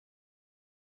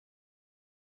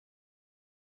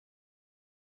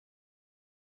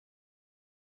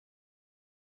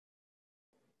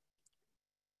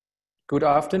Good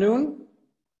afternoon.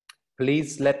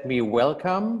 Please let me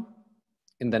welcome,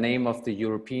 in the name of the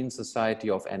European Society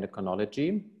of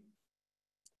Endocrinology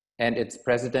and its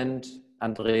president,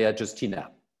 Andrea Justina,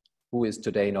 who is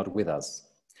today not with us.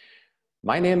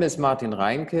 My name is Martin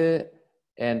Reinke,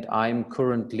 and I'm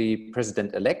currently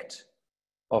president-elect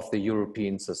of the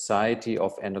European Society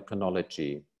of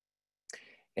Endocrinology.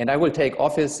 And I will take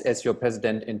office as your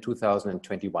president in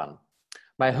 2021.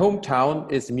 My hometown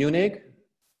is Munich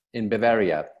in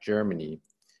Bavaria, Germany,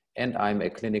 and I'm a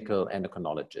clinical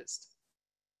endocrinologist.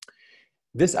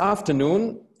 This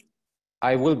afternoon,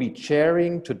 I will be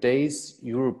chairing today's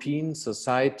European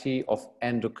Society of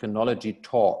Endocrinology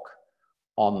talk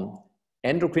on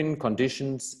endocrine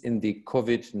conditions in the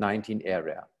COVID-19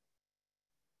 era.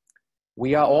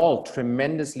 We are all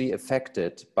tremendously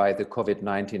affected by the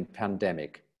COVID-19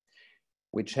 pandemic,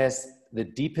 which has the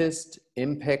deepest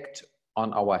impact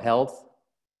on our health,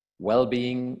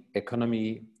 well-being,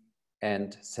 economy,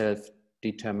 and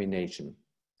self-determination.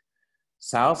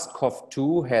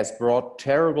 SARS-CoV-2 has brought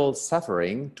terrible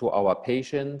suffering to our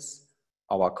patients,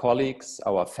 our colleagues,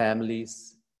 our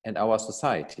families, and our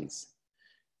societies.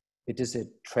 It is a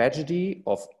tragedy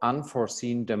of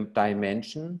unforeseen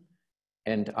dimension,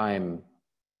 and I'm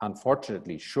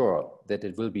unfortunately sure that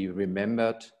it will be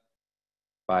remembered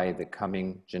by the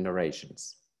coming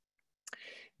generations.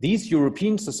 These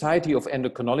European Society of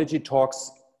Endocrinology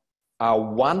talks are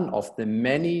one of the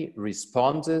many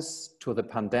responses to the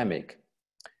pandemic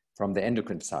from the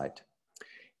endocrine side.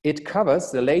 It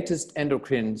covers the latest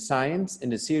endocrine science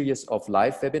in a series of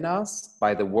live webinars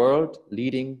by the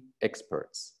world-leading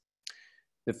experts.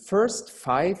 The first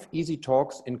 5 ESE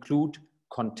talks include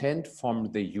content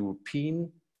from the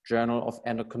European Journal of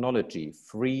Endocrinology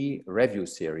free review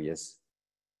series,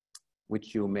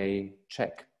 which you may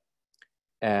check,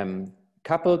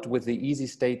 coupled with the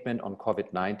ESE statement on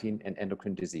COVID-19 and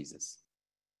endocrine diseases.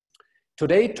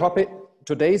 Today's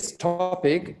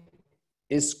topic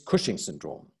is Cushing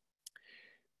syndrome.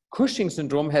 Cushing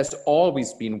syndrome has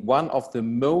always been one of the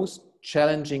most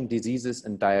challenging diseases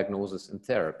in diagnosis and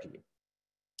therapy.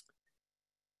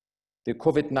 The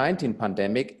COVID-19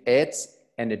 pandemic adds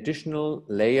an additional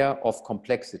layer of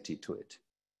complexity to it.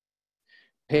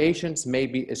 Patients may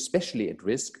be especially at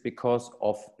risk because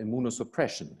of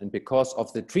immunosuppression and because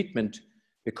the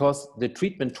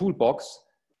treatment toolbox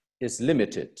is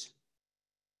limited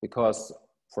because,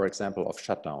 for example, of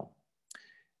shutdown.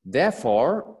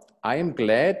 Therefore, I am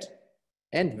glad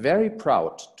and very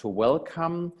proud to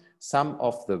welcome some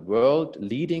of the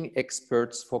world-leading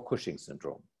experts for Cushing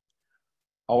syndrome.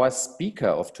 Our speaker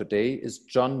of today is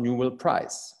John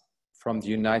Newell-Price from the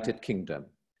United Kingdom.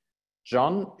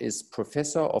 John is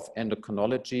Professor of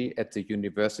Endocrinology at the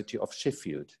University of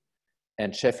Sheffield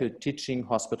and Sheffield Teaching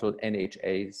Hospital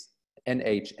NHS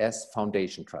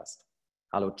Foundation Trust.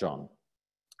 Hello, John.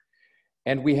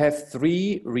 And we have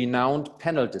 3 renowned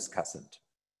panel discussants.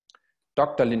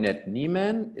 Dr. Lynette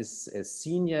Nieman is a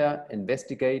senior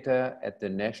investigator at the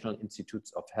National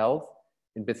Institutes of Health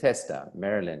in Bethesda,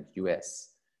 Maryland,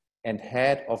 US, and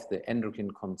head of the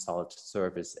Endocrine Consult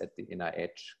Service at the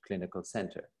NIH Clinical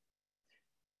Center.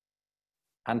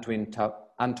 Antoine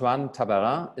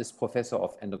Tabarin is Professor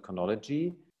of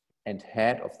Endocrinology and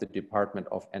head of the Department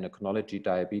of Endocrinology,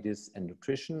 Diabetes and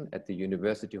Nutrition at the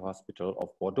University Hospital of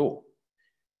Bordeaux.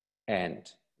 And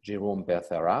Jérôme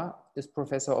Berthara is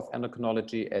Professor of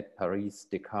Endocrinology at Paris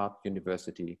Descartes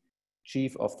University,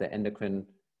 Chief of the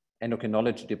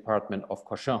Endocrinology Department of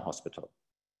Cushing Hospital.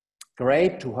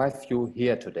 Great to have you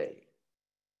here today.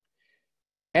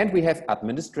 And we have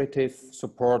administrative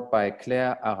support by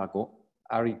Claire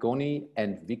Arrigoni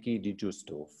and Vicky Di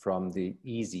Giusto from the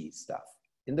ESE staff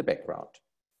in the background.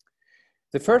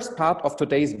 The first part of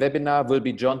today's webinar will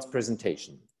be John's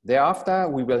presentation. Thereafter,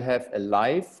 we will have a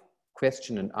live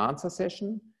question and answer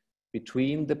session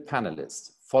between the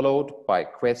panelists, followed by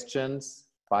questions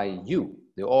by you,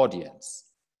 the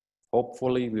audience.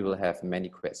 Hopefully, we will have many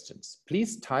questions.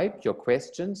 Please type your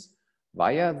questions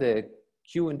via the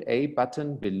Q&A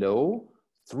button below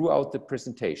throughout the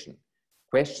presentation.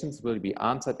 Questions will be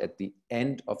answered at the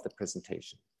end of the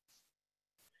presentation.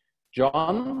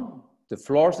 John, the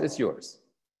floor is yours.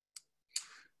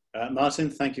 Martin,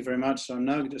 thank you very much. So I'm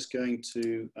now just going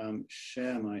to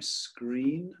share my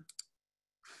screen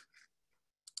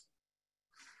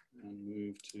and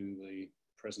move to the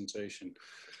presentation.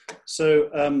 So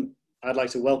I'd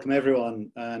like to welcome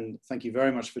everyone and thank you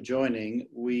very much for joining.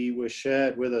 We were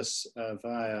shared with us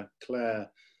via Claire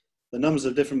the numbers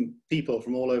of different people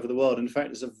from all over the world. In fact,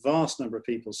 it's a vast number of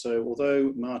people. So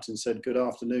although Martin said good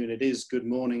afternoon, it is good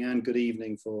morning and good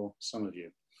evening for some of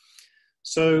you.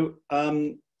 So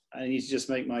I need to just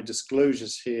make my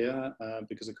disclosures here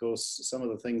because, of course, some of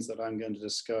the things that I'm going to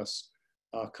discuss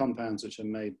are compounds which are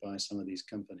made by some of these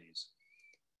companies.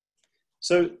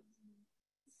 So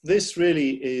this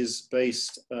really is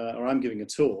based, or I'm giving a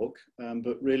talk,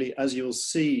 but really, as you'll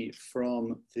see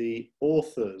from the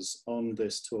authors on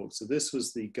this talk, so this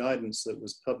was the guidance that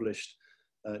was published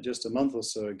just a month or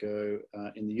so ago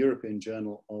in the European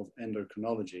Journal of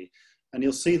Endocrinology. And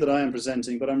you'll see that I am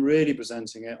presenting, but I'm really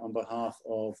presenting it on behalf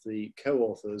of the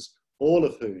co-authors, all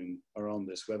of whom are on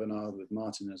this webinar with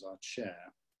Martin as our chair.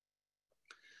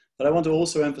 But I want to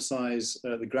also emphasize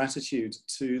the gratitude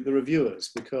to the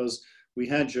reviewers, because we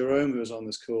had Jerome, who was on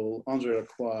this call, Andre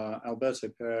Lacroix, Alberto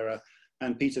Pereira,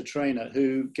 and Peter Trainer,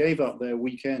 who gave up their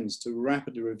weekends to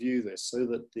rapidly review this so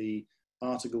that the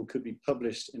article could be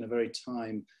published in a very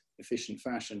time-efficient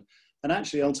fashion. And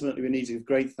actually, ultimately, we need to give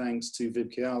great thanks to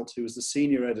Wibke Alt, who was the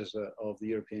senior editor of the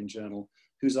European Journal,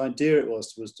 whose idea it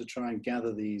was to try and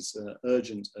gather these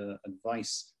urgent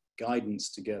advice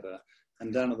guidance together.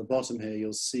 And down at the bottom here,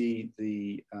 you'll see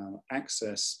the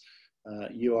access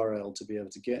URL to be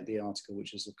able to get the article,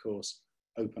 which is, of course,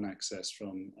 open access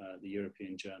from the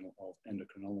European Journal of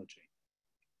Endocrinology.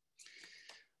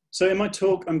 So in my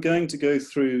talk, I'm going to go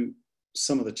through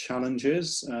some of the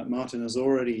challenges. Martin has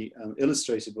already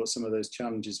illustrated what some of those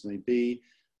challenges may be.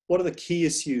 What are the key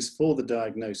issues for the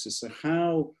diagnosis? So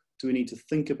how do we need to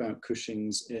think about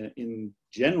Cushing's in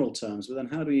general terms, but then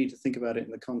how do we need to think about it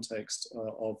in the context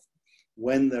of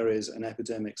when there is an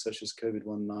epidemic such as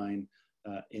COVID-19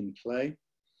 in play?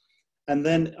 And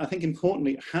then I think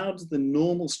importantly, how do the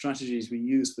normal strategies we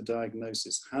use for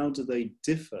diagnosis, how do they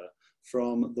differ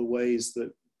from the ways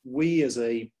that we as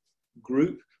a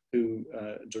group who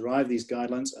derived these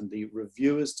guidelines and the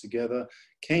reviewers together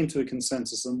came to a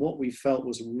consensus on what we felt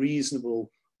was reasonable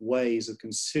ways of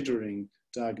considering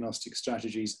diagnostic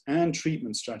strategies and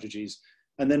treatment strategies,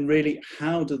 and then really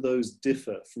how do those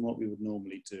differ from what we would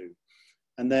normally do?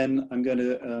 And then I'm going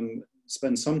to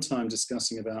spend some time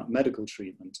discussing about medical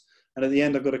treatment, and at the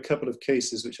end I've got a couple of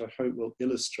cases which I hope will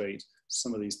illustrate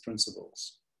some of these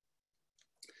principles.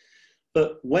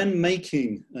 But when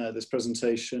making this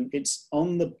presentation, it's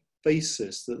on the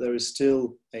basis that there is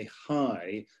still a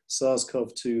high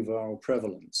SARS-CoV-2 viral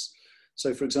prevalence.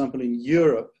 So for example, in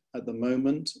Europe at the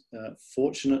moment,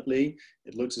 fortunately,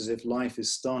 it looks as if life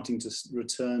is starting to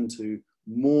return to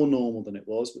more normal than it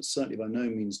was, but certainly by no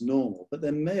means normal. But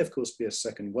there may, of course, be a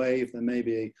second wave. There may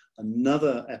be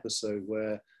another episode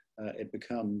where it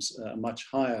becomes a much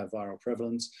higher viral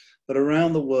prevalence. But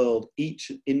around the world, each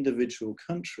individual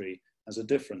country has a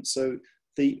difference. So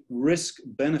the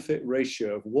risk-benefit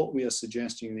ratio of what we are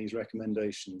suggesting in these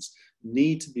recommendations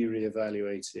need to be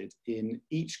reevaluated in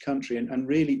each country and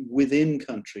really within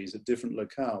countries at different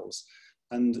locales.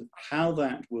 And how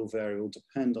that will vary will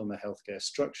depend on the healthcare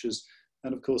structures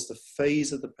and, of course, the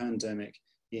phase of the pandemic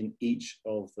in each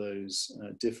of those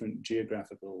different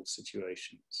geographical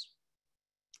situations.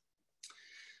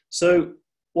 So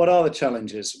what are the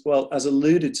challenges? Well, as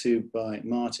alluded to by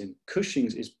Martin,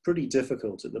 Cushing's is pretty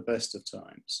difficult at the best of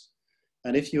times.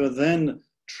 And if you are then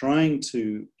trying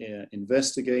to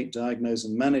investigate, diagnose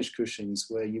and manage Cushing's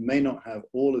where you may not have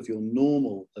all of your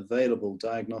normal available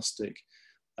diagnostic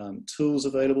tools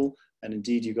available, and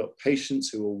indeed you've got patients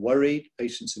who are worried,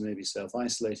 patients who may be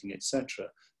self-isolating, etc.,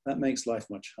 that makes life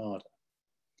much harder.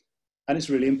 And it's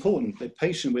really important. A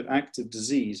patient with active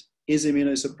disease is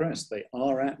immunosuppressed. They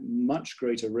are at much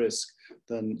greater risk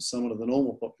than someone of the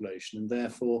normal population, and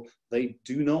therefore they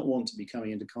do not want to be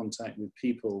coming into contact with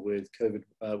people with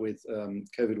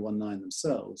COVID-19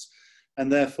 themselves.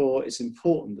 And therefore it's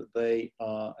important that they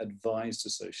are advised to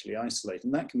socially isolate.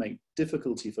 And that can make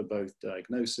difficulty for both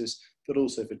diagnosis, but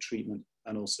also for treatment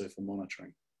and also for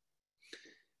monitoring.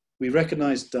 We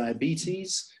recognize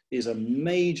diabetes is a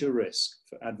major risk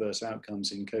for adverse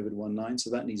outcomes in COVID-19,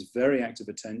 so that needs very active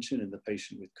attention in the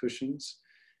patient with Cushing's.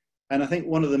 And I think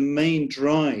one of the main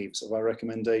drives of our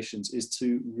recommendations is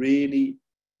to really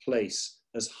place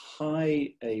as high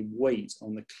a weight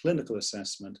on the clinical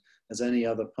assessment as any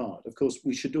other part. Of course,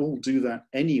 we should all do that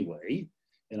anyway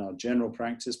in our general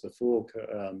practice before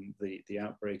the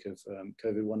outbreak of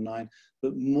COVID-19,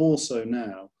 but more so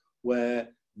now, where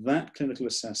that clinical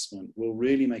assessment will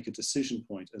really make a decision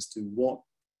point as to what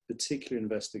particular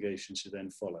investigation should then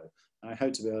follow. I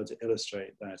hope to be able to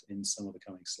illustrate that in some of the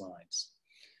coming slides.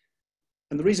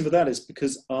 And the reason for that is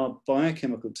because our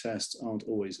biochemical tests aren't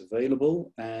always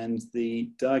available, and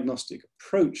the diagnostic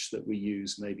approach that we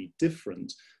use may be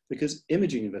different because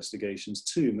imaging investigations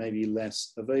too may be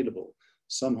less available.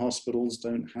 Some hospitals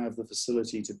don't have the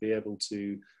facility to be able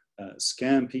to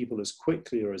scan people as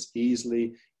quickly or as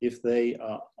easily if they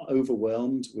are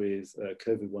overwhelmed with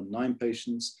COVID-19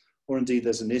 patients, or indeed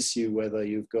there's an issue whether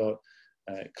you've got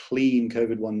clean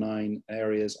COVID-19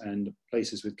 areas and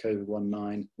places with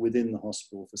COVID-19 within the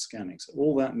hospital for scanning. So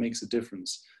all that makes a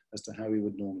difference as to how we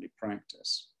would normally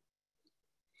practice.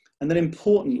 And then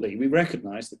importantly, we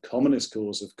recognize the commonest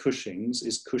cause of Cushing's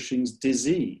is Cushing's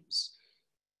disease.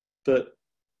 But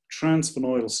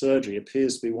transphenolial surgery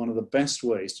appears to be one of the best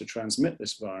ways to transmit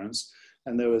this virus.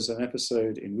 And there was an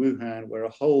episode in Wuhan where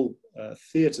a whole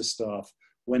theater staff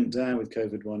went down with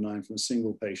COVID-19 from a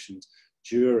single patient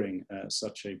during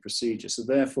such a procedure. So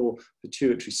therefore,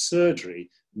 pituitary surgery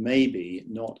may be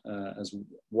not as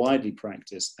widely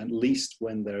practiced, at least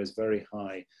when there is very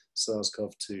high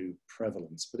SARS-CoV-2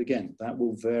 prevalence. But again, that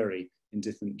will vary in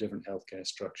different healthcare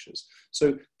structures.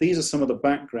 So these are some of the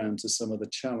background to some of the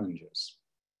challenges.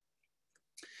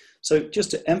 So just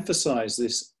to emphasize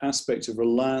this aspect of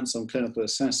reliance on clinical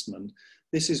assessment,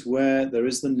 this is where there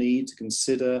is the need to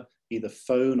consider either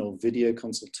phone or video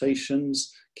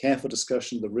consultations, careful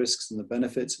discussion of the risks and the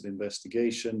benefits of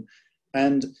investigation,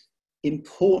 and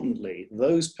importantly,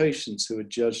 those patients who are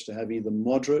judged to have either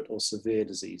moderate or severe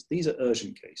disease, these are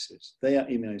urgent cases. They are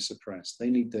immunosuppressed. They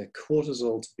need their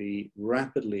cortisol to be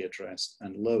rapidly addressed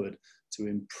and lowered to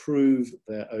improve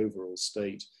their overall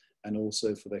state and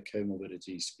also for their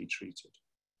comorbidities to be treated.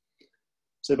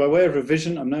 So by way of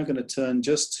revision, I'm now going to turn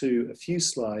just to a few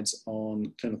slides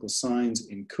on clinical signs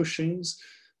in Cushing's,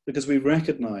 because we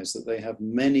recognize that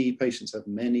patients have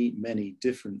many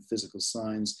different physical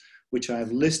signs, which I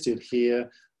have listed here,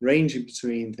 ranging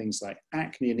between things like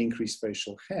acne and increased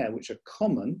facial hair, which are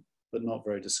common, but not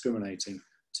very discriminating,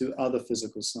 to other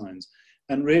physical signs.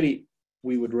 And really,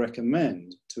 we would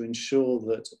recommend to ensure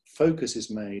that focus is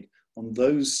made on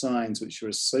those signs which are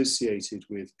associated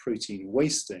with protein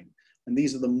wasting. And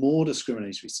these are the more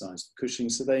discriminatory signs of Cushing.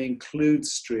 So they include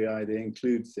striae, they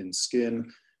include thin skin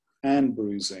and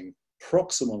bruising,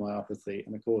 proximal myopathy,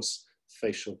 and of course,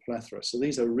 facial plethora. So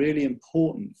these are really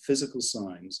important physical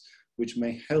signs which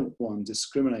may help one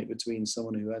discriminate between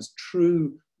someone who has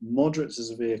true moderate to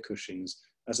severe Cushing's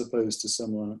as opposed to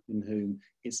someone in whom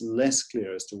it's less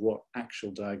clear as to what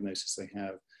actual diagnosis they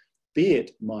have, be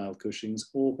it mild Cushing's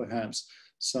or perhaps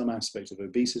some aspect of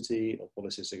obesity or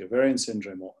polycystic ovarian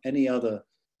syndrome or any other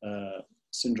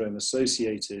syndrome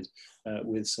associated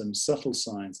with some subtle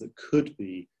signs that could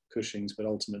be Cushing's but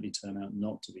ultimately turn out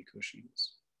not to be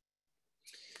Cushing's.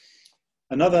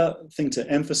 Another thing to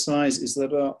emphasize is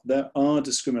that there are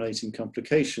discriminating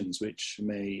complications which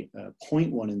may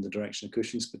point one in the direction of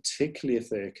Cushing's, particularly if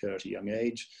they occur at a young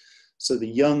age. So the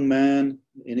young man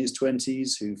in his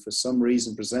 20s who for some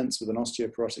reason presents with an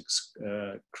osteoporotic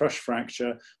crush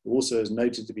fracture, who also is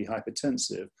noted to be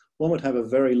hypertensive, one would have a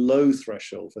very low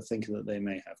threshold for thinking that they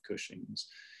may have Cushing's.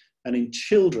 And in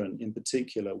children in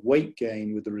particular, weight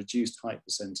gain with a reduced height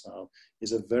percentile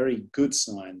is a very good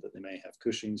sign that they may have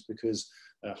Cushing's, because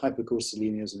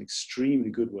hypercortisolemia is an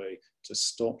extremely good way to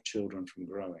stop children from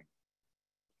growing.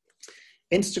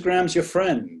 Instagram's your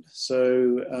friend.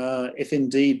 So if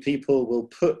indeed people will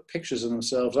put pictures of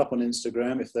themselves up on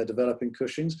Instagram if they're developing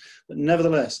Cushing's, but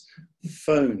nevertheless,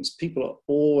 phones, people are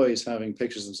always having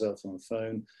pictures of themselves on the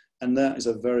phone, and that is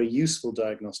a very useful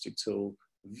diagnostic tool,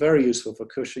 very useful for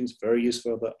Cushing's, very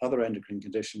useful for other endocrine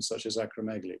conditions such as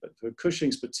acromegaly. But for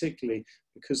Cushing's particularly,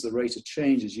 because the rate of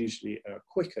change is usually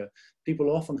quicker, people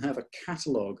often have a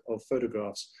catalogue of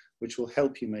photographs which will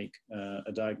help you make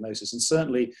a diagnosis. And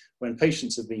certainly when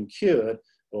patients have been cured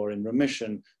or in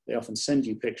remission, they often send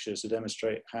you pictures to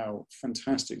demonstrate how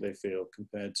fantastic they feel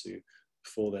compared to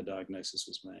before their diagnosis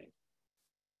was made.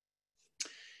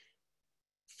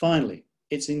 Finally,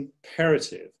 it's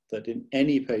imperative that in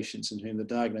any patients in whom the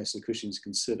diagnosis of Cushing's is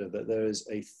considered, that there is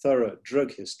a thorough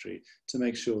drug history to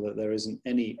make sure that there isn't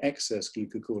any excess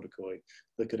glucocorticoid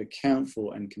that could account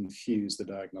for and confuse the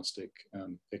diagnostic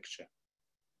picture.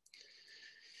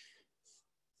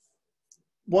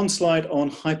 One slide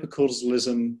on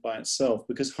hypercortisolism by itself,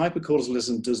 because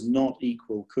hypercortisolism does not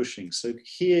equal Cushing. So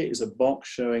here is a box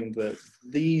showing that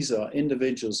these are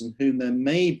individuals in whom there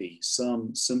may be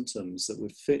some symptoms that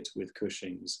would fit with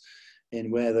Cushing's in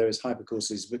where there is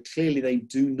hypercortisolism, but clearly they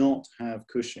do not have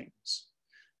Cushing's.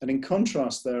 And in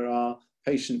contrast, there are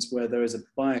patients where there is a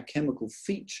biochemical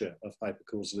feature of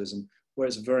hypercortisolism where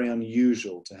it's very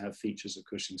unusual to have features of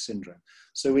Cushing syndrome.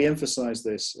 So we emphasize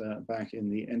this back in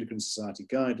the Endocrine Society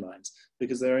guidelines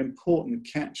because they're important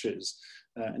catches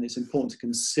and it's important to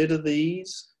consider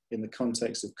these in the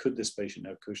context of could this patient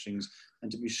have Cushing's,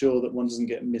 and to be sure that one doesn't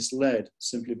get misled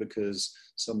simply because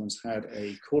someone's had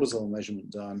a cortisol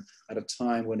measurement done at a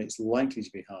time when it's likely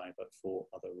to be high, but for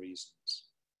other reasons.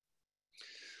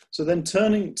 So then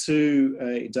turning to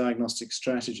a diagnostic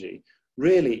strategy,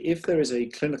 really, if there is a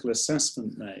clinical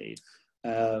assessment made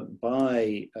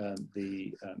by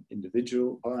the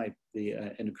individual, by the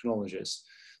endocrinologist,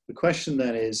 the question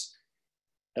then is,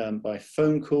 by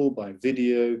phone call, by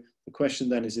video, the question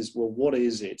then is, well, what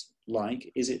is it like?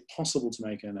 Is it possible to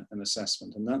make an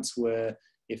assessment? And that's where,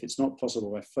 if it's not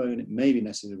possible by phone, it may be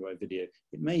necessary by video.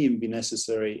 It may even be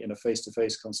necessary in a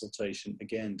face-to-face consultation,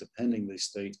 again, depending the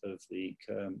state of the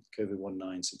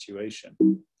COVID-19 situation.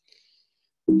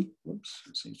 Whoops,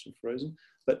 it seems to have frozen.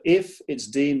 But if it's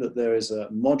deemed that there is a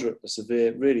moderate or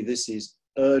severe, really this is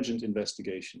urgent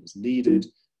investigation is needed.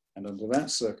 And under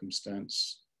that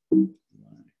circumstance,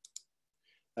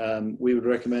 we would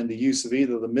recommend the use of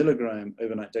either the milligram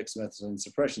overnight dexamethasone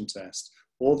suppression test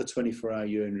or the 24-hour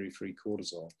urinary-free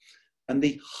cortisol. And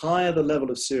the higher the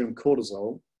level of serum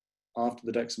cortisol after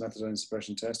the dexamethasone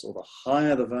suppression test, or the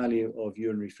higher the value of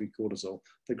urinary-free cortisol,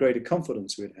 the greater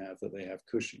confidence we'd have that they have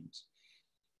Cushing's.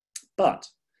 But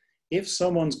if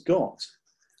someone's got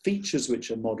features which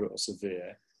are moderate or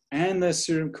severe, and their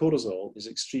serum cortisol is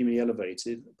extremely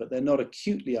elevated, but they're not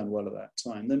acutely unwell at that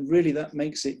time, then really that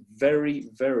makes it very,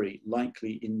 very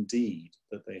likely indeed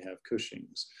that they have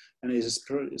Cushing's. And it is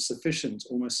sufficient,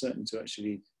 almost certain, to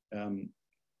actually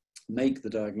make the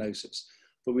diagnosis.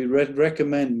 But we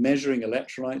recommend measuring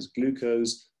electrolytes,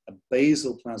 glucose, a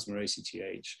basal plasma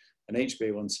ACTH, an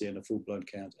HbA1c and a full blood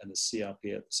count, and a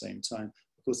CRP at the same time.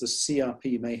 Of course, the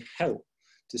CRP may help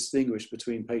distinguish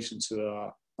between patients who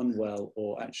are unwell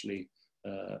or actually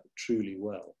truly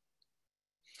well.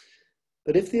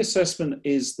 But if the assessment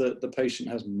is that the patient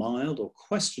has mild or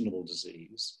questionable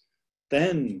disease,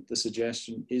 then the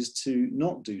suggestion is to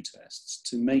not do tests,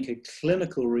 to make a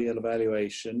clinical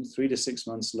reevaluation 3 to 6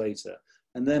 months later,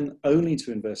 and then only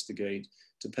to investigate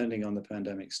depending on the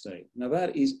pandemic state. Now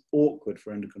that is awkward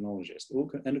for endocrinologists.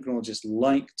 Endocrinologists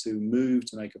like to move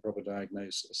to make a proper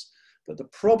diagnosis. But the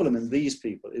problem in these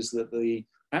people is that the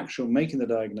actual making the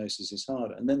diagnosis is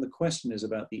harder. And then the question is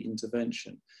about the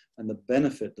intervention and the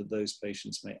benefit that those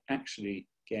patients may actually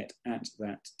get at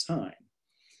that time.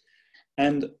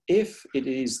 And if it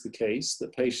is the case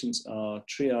that patients are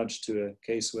triaged to a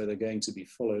case where they're going to be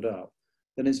followed up,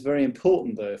 then it's very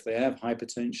important, though, if they have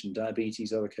hypertension,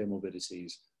 diabetes, other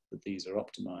comorbidities, that these are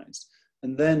optimized.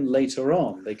 And then later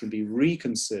on, they can be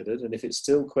reconsidered. And if it's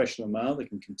still questionable mild, they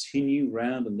can continue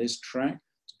round on this track,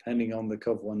 depending on the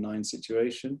COVID-19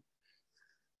 situation.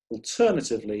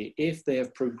 Alternatively, if they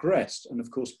have progressed, and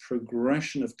of course,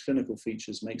 progression of clinical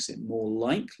features makes it more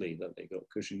likely that they got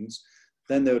Cushing's,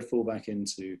 then they would fall back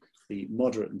into the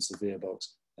moderate and severe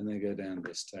box, and they go down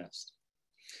this test.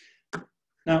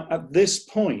 Now, at this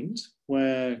point,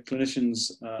 where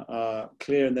clinicians are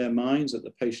clear in their minds that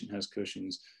the patient has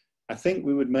Cushing's, I think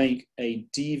we would make a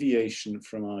deviation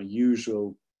from our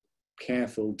usual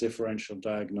careful differential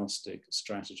diagnostic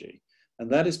strategy.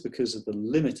 And that is because of the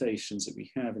limitations that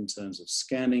we have in terms of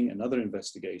scanning and other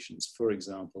investigations, for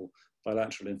example,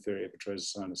 bilateral inferior petrosal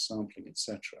sinus sampling,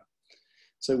 etc.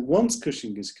 So once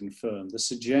Cushing is confirmed, the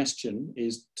suggestion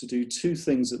is to do two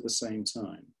things at the same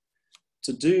time.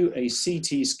 To do a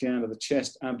CT scan of the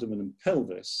chest, abdomen, and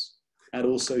pelvis, and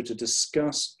also to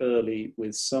discuss early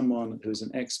with someone who's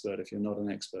an expert if you're not an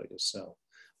expert yourself.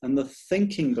 And the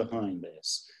thinking behind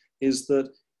this is that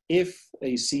if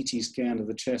a CT scan of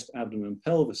the chest, abdomen, and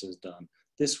pelvis is done,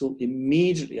 this will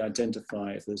immediately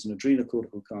identify if there's an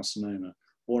adrenocortical carcinoma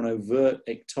or an overt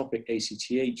ectopic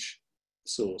ACTH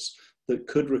source that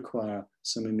could require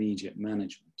some immediate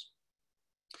management.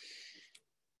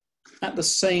 At the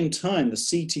same time, the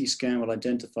CT scan will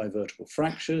identify vertebral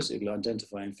fractures, it will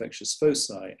identify infectious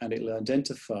foci, and it will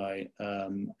identify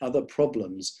other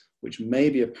problems which may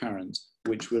be apparent,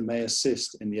 which may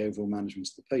assist in the overall management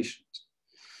of the patient.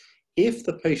 If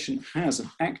the patient has an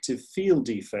active field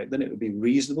defect, then it would be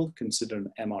reasonable to consider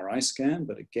an MRI scan,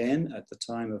 but again, at the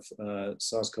time of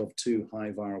SARS-CoV-2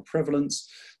 high viral prevalence,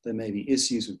 there may be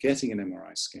issues with getting an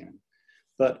MRI scan.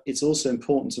 But it's also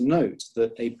important to note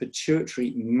that a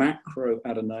pituitary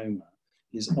macroadenoma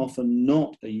is often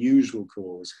not a usual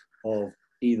cause of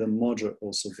either moderate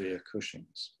or severe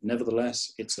Cushing's.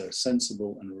 Nevertheless, it's a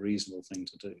sensible and reasonable thing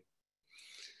to do.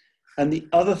 And the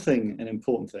other thing, an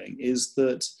important thing, is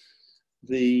that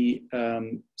the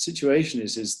situation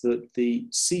is that the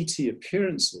CT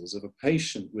appearances of a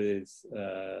patient with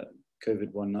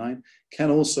COVID-19 can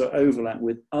also overlap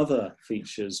with other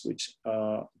features which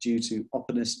are due to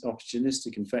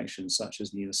opportunistic infections such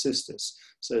as pneumocystis.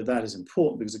 So that is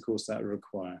important because, of course, that will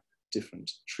require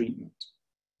different treatment.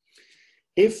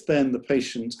 If then the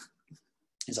patient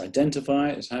is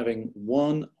identified as having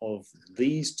one of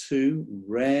these two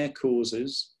rare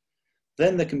causes,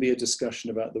 then there can be a discussion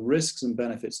about the risks and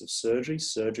benefits of surgery.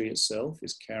 Surgery itself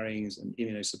is carrying an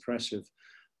immunosuppressive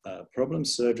problem.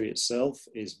 Surgery itself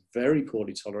is very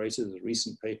poorly tolerated. A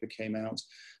recent paper came out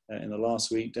in the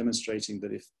last week demonstrating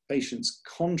that if patients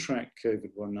contract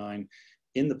COVID-19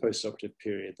 in the postoperative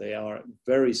period, they are at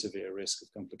very severe risk of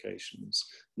complications.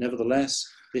 Nevertheless,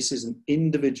 this is an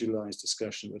individualized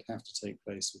discussion that would have to take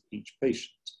place with each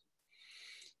patient.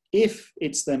 If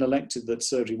it's then elected that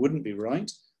surgery wouldn't be right,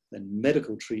 then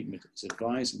medical treatment is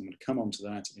advised. I'm going to come on to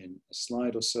that in a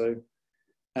slide or so.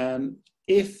 And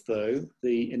if, though,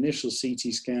 the initial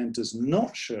CT scan does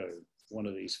not show one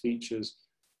of these features,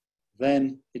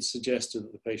 then it's suggested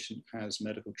that the patient has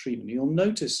medical treatment. You'll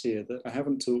notice here that I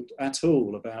haven't talked at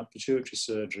all about pituitary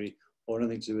surgery or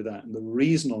anything to do with that. And the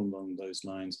reason along those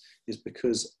lines is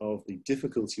because of the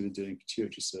difficulty with doing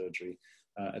pituitary surgery,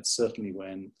 certainly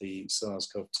when the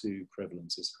SARS-CoV-2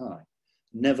 prevalence is high.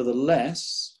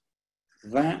 Nevertheless,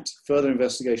 that further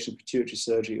investigation of pituitary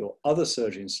surgery or other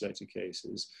surgery in selected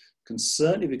cases can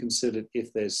certainly be considered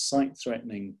if there's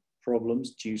site-threatening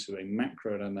problems due to a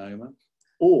macroadenoma,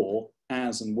 or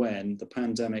as and when the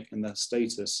pandemic and the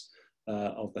status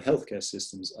of the healthcare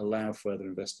systems allow further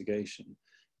investigation.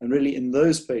 And really in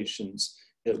those patients,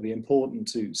 it will be important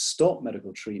to stop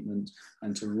medical treatment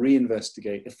and to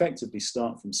reinvestigate, effectively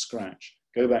start from scratch,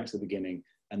 go back to the beginning,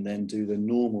 and then do the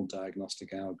normal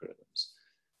diagnostic algorithms.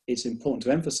 It's important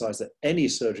to emphasize that any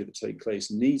surgery that takes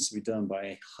place needs to be done by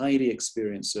a highly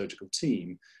experienced surgical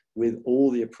team with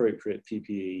all the appropriate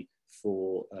PPE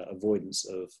for avoidance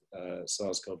of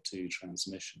SARS-CoV-2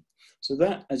 transmission. So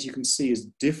that, as you can see, is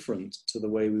different to the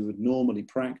way we would normally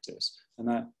practice, and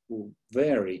that will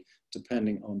vary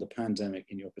depending on the pandemic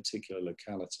in your particular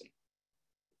locality.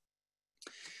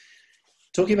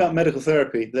 Talking about medical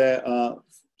therapy, there are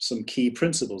some key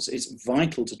principles. It's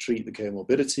vital to treat the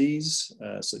comorbidities,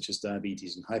 such as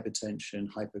diabetes and hypertension,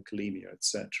 hypokalemia,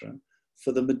 etc.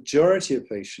 For the majority of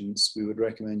patients, we would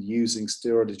recommend using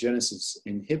steroidogenesis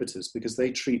inhibitors because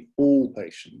they treat all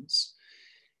patients.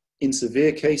 In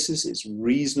severe cases, it's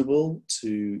reasonable to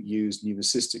use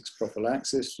pneumocystis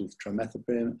prophylaxis with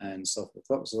trimethoprim and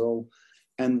sulfamethoxazole.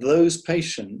 And those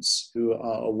patients who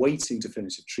are awaiting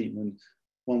definitive treatment,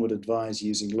 one would advise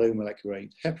using low molecular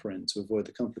weight heparin to avoid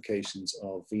the complications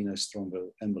of venous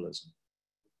thromboembolism.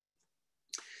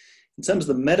 In terms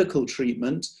of the medical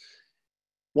treatment,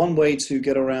 one way to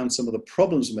get around some of the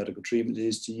problems of medical treatment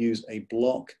is to use a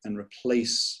block and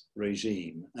replace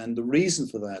regime. And the reason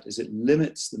for that is it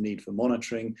limits the need for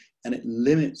monitoring and it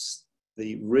limits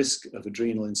the risk of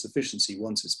adrenal insufficiency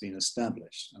once it's been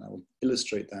established. And I will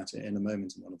illustrate that in a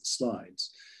moment in one of the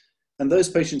slides. And those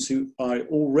patients who are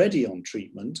already on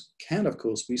treatment can, of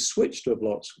course, be switched to a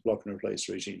block and replace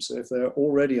regime. So if they're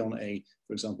already on a,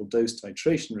 for example, dose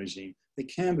titration regime, they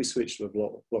can be switched to a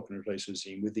block and replace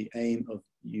regime with the aim of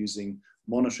using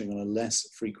monitoring on a less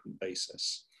frequent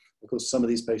basis. Of course, some of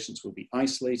these patients will be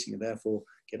isolating and therefore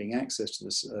getting access to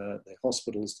the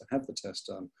hospitals to have the test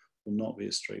done will not be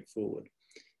as straightforward.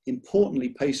 Importantly,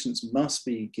 patients must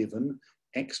be given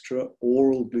extra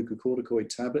oral glucocorticoid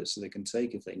tablets so they can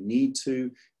take if they need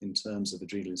to in terms of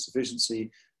adrenal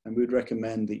insufficiency, and we would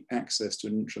recommend the access to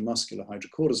an intramuscular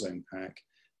hydrocortisone pack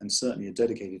and certainly a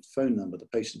dedicated phone number the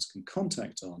patients can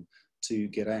contact on to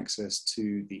get access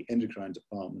to the endocrine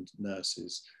department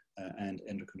nurses and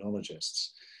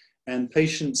endocrinologists. And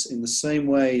patients, in the same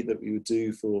way that we would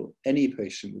do for any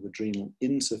patient with adrenal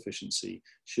insufficiency,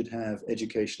 should have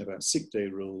education about sick day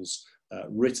rules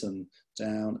written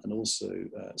down and also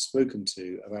spoken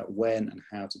to about when and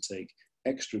how to take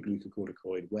extra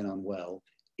glucocorticoid when unwell,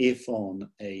 if on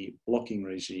a blocking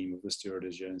regime of the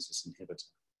steroidogenesis inhibitor.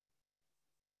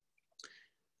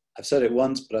 I've said it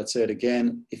once, but I'd say it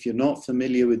again. If you're not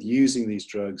familiar with using these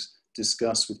drugs,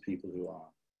 discuss with people who are.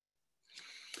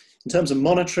 In terms of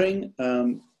monitoring,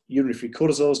 urinary-free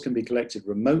cortisols can be collected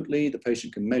remotely. The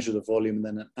patient can measure the volume and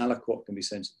then an aliquot can be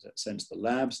sent to the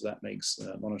lab, so that makes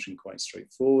monitoring quite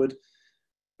straightforward.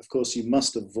 Of course, you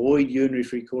must avoid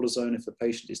urinary-free cortisone if the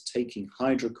patient is taking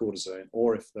hydrocortisone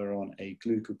or if they're on a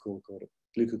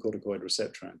glucocorticoid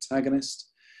receptor antagonist.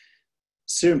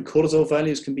 Serum cortisol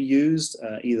values can be used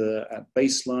either at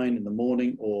baseline in the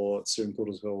morning or serum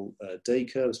cortisol day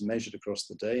curves measured across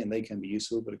the day, and they can be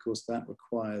useful, but of course that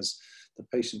requires the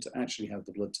patient to actually have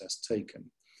the blood test taken.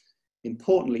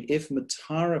 Importantly, if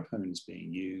metarapone is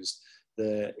being used,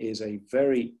 there is a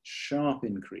very sharp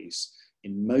increase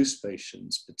in most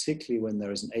patients, particularly when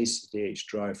there is an ACTH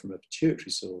derived from a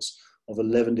pituitary source of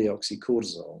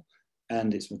 11-deoxycortisol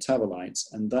and its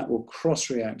metabolites, and that will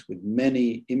cross-react with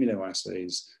many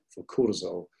immunoassays for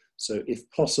cortisol. So if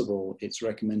possible, it's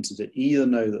recommended to either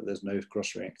know that there's no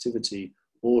cross-reactivity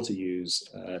or to use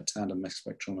tandem mass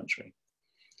spectrometry.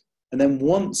 And then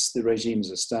once the regime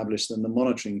is established, then the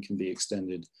monitoring can be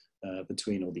extended or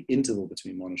the interval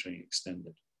between monitoring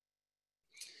extended.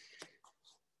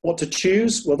 What to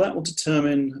choose? Well, that'll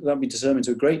be determined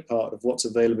to a great part of what's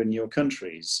available in your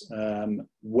countries.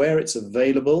 Where it's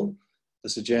available, the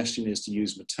suggestion is to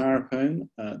use metarapone.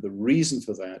 The reason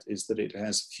for that is that it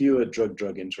has fewer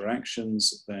drug-drug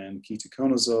interactions than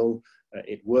ketoconazole.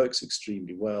 It works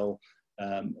extremely well,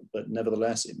 but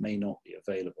nevertheless, it may not be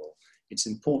available. It's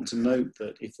important to note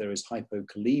that if there is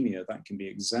hypokalemia, that can be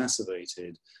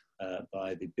exacerbated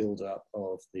by the buildup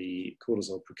of the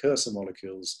cortisol precursor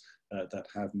molecules that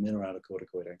have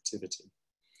mineralocorticoid activity.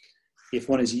 If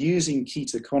one is using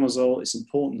ketoconazole, it's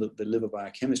important that the liver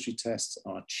biochemistry tests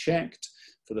are checked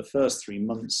for the first 3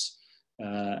 months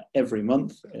every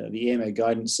month. The EMA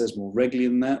guidance says more regularly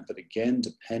than that, but again,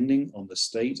 depending on the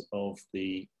state of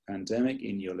the pandemic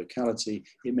in your locality,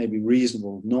 it may be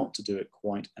reasonable not to do it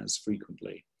quite as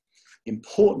frequently.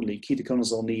 Importantly,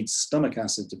 ketoconazole needs stomach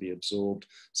acid to be absorbed,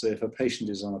 so if a patient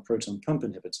is on a proton pump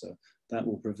inhibitor, that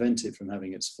will prevent it from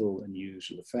having its full and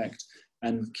usual effect.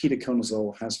 And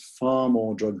ketoconazole has far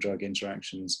more drug-drug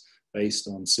interactions based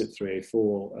on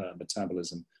CYP3A4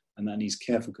 metabolism, and that needs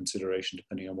careful consideration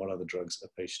depending on what other drugs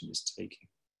a patient is taking.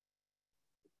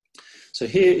 So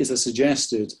here is a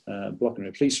suggested block and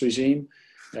replace regime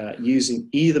using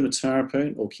either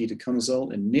metarapone or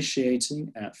ketoconazole,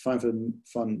 initiating at 500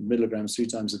 milligrams 3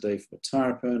 times a day for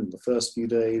metarapone in the first few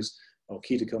days, or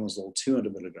ketoconazole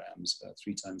 200 milligrams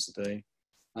 3 times a day.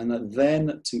 And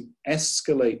then to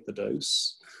escalate the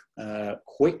dose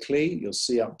quickly, you'll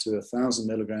see up to 1,000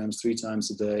 milligrams 3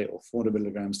 times a day, or 400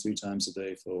 milligrams 3 times a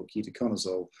day for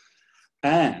ketoconazole.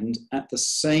 And at the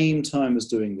same time as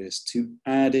doing this, to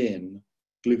add in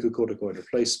glucocorticoid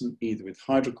replacement, either with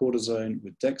hydrocortisone,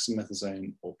 with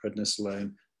dexamethasone, or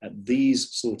prednisolone at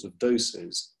these sort of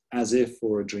doses, as if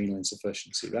for adrenal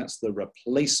insufficiency. That's the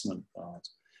replacement part.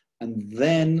 And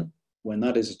then, when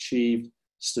that is achieved,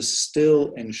 to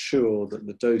still ensure that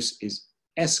the dose is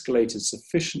escalated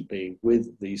sufficiently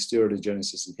with the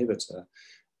steroidogenesis inhibitor,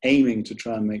 aiming to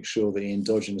try and make sure the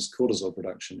endogenous cortisol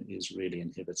production is really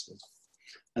inhibited.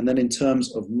 And then in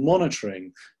terms of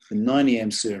monitoring, the 9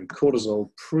 EM serum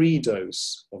cortisol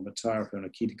pre-dose of metarapone or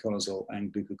ketoconazole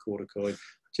and glucocorticoid,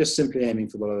 just simply aiming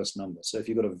for the lowest number. So if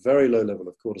you've got a very low level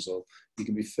of cortisol, you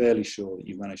can be fairly sure that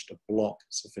you've managed to block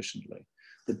sufficiently.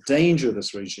 The danger of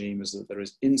this regime is that there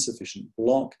is insufficient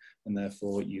block, and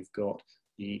therefore you've got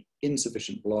the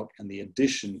insufficient block and the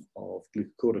addition of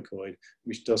glucocorticoid,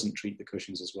 which doesn't treat the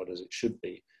Cushing's as well as it should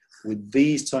be. With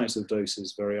these types of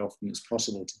doses, very often it's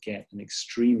possible to get an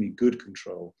extremely good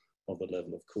control of the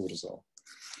level of cortisol.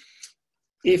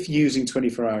 If using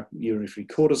 24-hour urinary-free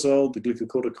cortisol, the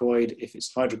glucocorticoid, if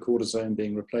it's hydrocortisone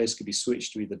being replaced, could be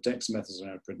switched to either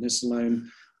dexamethasone or prednisolone,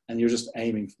 and you're just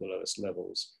aiming for the lowest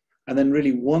levels. And then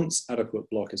really once adequate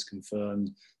block is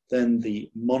confirmed, then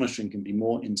the monitoring can be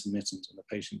more intermittent and the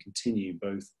patient continue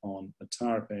both on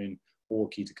metarapone or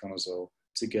ketoconazole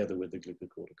together with the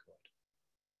glucocorticoid.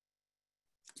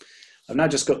 I've now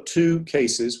just got 2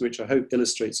 cases which I hope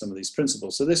illustrate some of these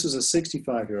principles. So this was a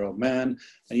 65-year-old man,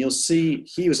 and you'll see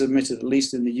he was admitted, at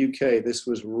least in the UK, this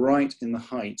was right in the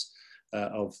height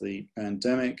of the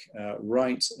pandemic,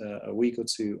 right a week or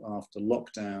 2 after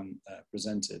lockdown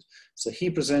presented. So he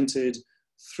presented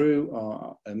through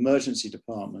our emergency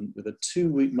department with a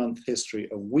 2-month history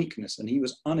of weakness, and he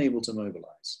was unable to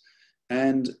mobilize.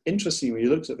 And interestingly, when you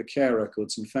looked at the care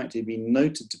records, in fact, he'd been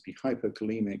noted to be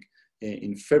hypokalemic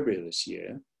in February this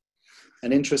year.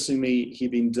 And interestingly, he'd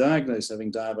been diagnosed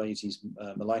having diabetes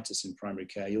mellitus in primary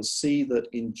care. You'll see that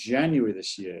in January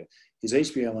this year, his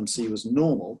HbA1c was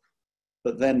normal,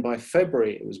 but then by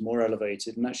February, it was more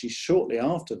elevated. And actually shortly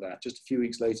after that, just a few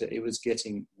weeks later, it was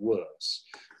getting worse.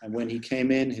 And when he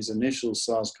came in, his initial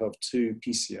SARS-CoV-2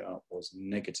 PCR was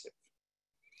negative.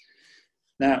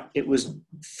 Now, it was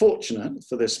fortunate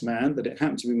for this man that it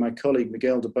happened to be my colleague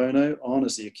Miguel de Bono on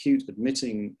as the acute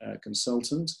admitting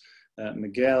consultant.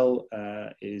 Miguel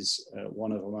is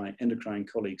one of my endocrine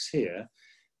colleagues here.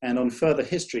 And on further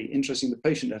history, interesting, the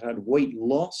patient had weight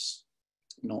loss,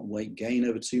 not weight gain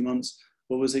over 2 months,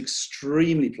 but was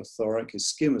extremely plethoric. His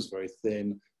skin was very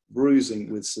thin,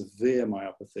 bruising with severe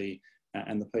myopathy,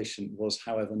 and the patient was,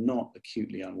 however, not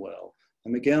acutely unwell.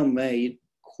 And Miguel made,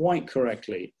 quite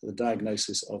correctly, the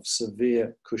diagnosis of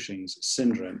severe Cushing's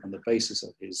syndrome on the basis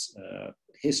of his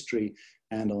history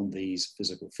and on these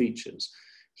physical features.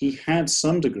 He had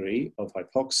some degree of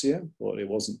hypoxia, but it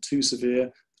wasn't too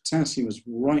severe. Potassium was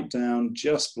right down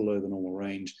just below the normal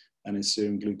range, and his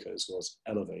serum glucose was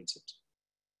elevated.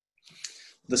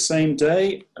 The same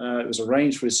day, it was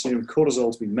arranged for his serum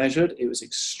cortisol to be measured. It was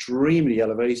extremely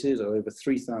elevated, at over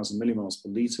 3,000 millimoles per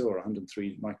litre, or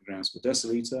 103 micrograms per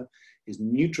deciliter. His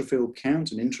neutrophil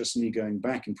count, and interestingly, going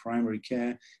back in primary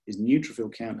care, his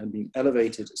neutrophil count had been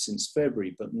elevated since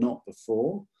February, but not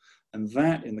before. And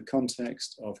that, in the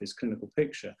context of his clinical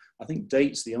picture, I think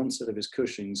dates the onset of his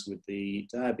Cushing's with the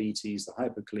diabetes, the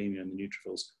hyperkalemia, and the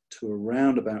neutrophils to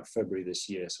around about February this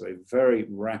year, so a very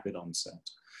rapid onset.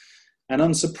 And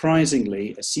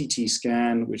unsurprisingly, a CT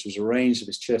scan, which was arranged of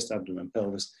his chest, abdomen, and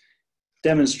pelvis,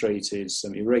 demonstrated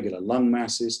some irregular lung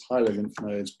masses, hilar lymph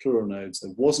nodes, pleural nodes.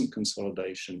 There wasn't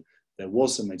consolidation, there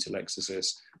was some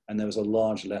atelectasis, and there was a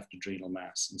large left adrenal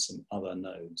mass and some other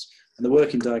nodes. And the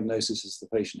working diagnosis is the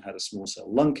patient had a small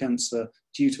cell lung cancer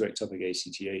due to ectopic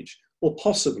ACTH, or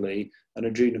possibly an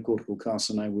adrenocortical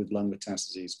carcinoma with lung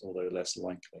metastases, although less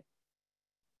likely.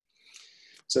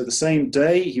 So the same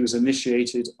day, he was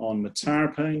initiated on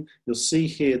metarapone. You'll see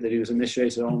here that he was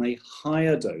initiated on a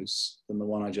higher dose than the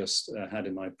one I just had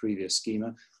in my previous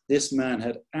schema. This man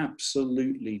had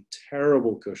absolutely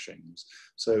terrible Cushing's.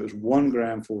 So it was 1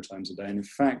 gram 4 times a day. And in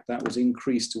fact, that was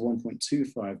increased to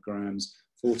 1.25 grams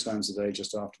 4 times a day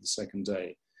just after the second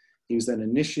day. He was then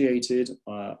initiated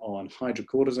on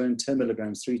hydrocortisone, 10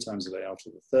 milligrams 3 times a day after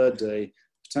the third day.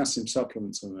 Potassium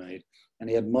supplements were made, and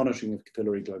he had monitoring of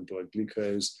capillary blood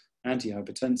glucose,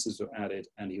 antihypertensives were added,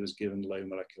 and he was given low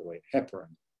molecular weight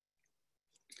heparin.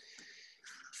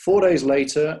 4 days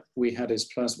later, we had his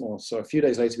plasma, or sorry, a few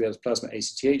days later, we had his plasma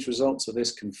ACTH results. So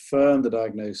this confirmed the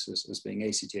diagnosis as being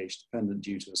ACTH dependent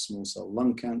due to a small cell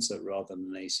lung cancer rather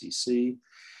than an ACC.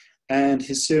 And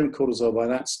his serum cortisol by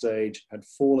that stage had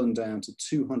fallen down to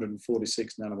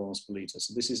 246 nanomoles per litre.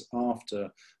 So this is after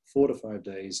 4 to 5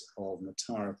 days of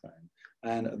metarapone.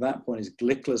 And at that point, his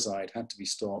gliclazide had to be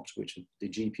stopped, which the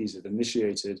GPs had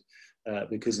initiated,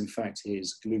 because in fact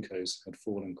his glucose had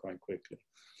fallen quite quickly.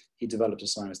 He developed a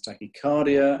sinus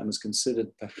tachycardia and was considered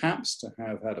perhaps to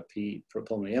have had a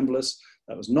pulmonary embolus.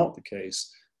 That was not the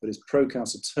case, but his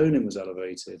procalcitonin was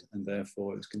elevated, and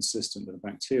therefore it was consistent with a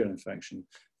bacterial infection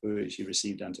for which he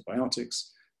received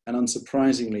antibiotics. And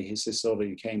unsurprisingly, his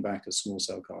histology came back as small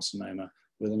cell carcinoma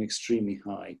with an extremely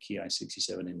high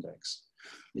Ki-67 index.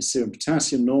 His serum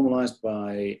potassium normalized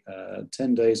by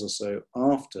 10 days or so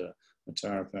after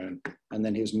metarapone, and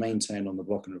then he was maintained on the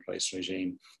block and replace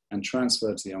regime and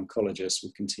transferred to the oncologist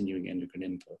with continuing endocrine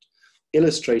input,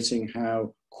 illustrating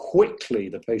how quickly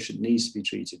the patient needs to be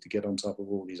treated to get on top of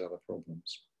all these other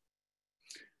problems.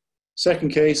 Second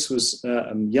case was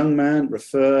a young man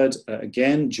referred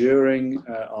again during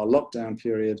our lockdown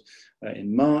period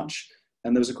in March,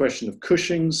 and there was a question of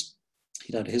Cushing's.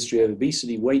 He'd had a history of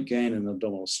obesity, weight gain, and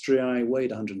abdominal striae,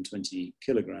 weighed 120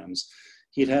 kilograms.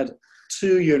 He'd had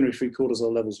 2 urinary free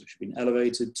cortisol levels which had been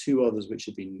elevated, 2 others which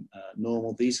had been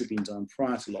normal. These had been done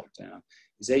prior to lockdown.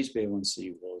 His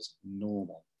HbA1c was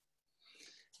normal.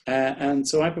 And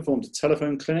so I performed a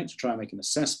telephone clinic to try and make an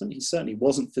assessment. He certainly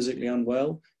wasn't physically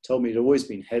unwell, told me he'd always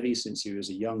been heavy since he was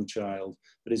a young child,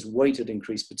 but his weight had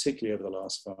increased particularly over the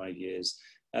last 5 years.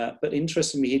 But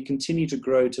interestingly, he'd continued to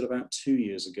grow till about 2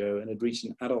 years ago and had reached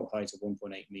an adult height of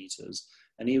 1.8 meters.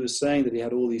 And he was saying that he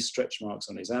had all these stretch marks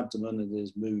on his abdomen and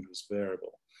his mood was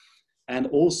variable. And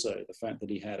also the fact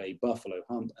that he had a buffalo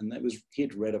hump, and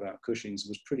he'd read about Cushing's,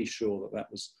 was pretty sure that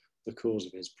that was the cause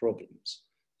of his problems.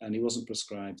 And he wasn't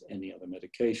prescribed any other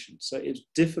medication. So it's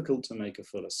difficult to make a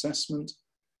full assessment.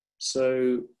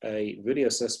 So a video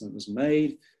assessment was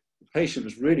made. The patient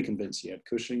was really convinced he had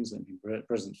Cushing's and had been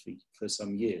present for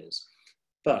some years.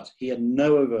 But he had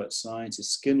no overt signs.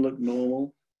 His skin looked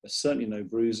normal. There's certainly no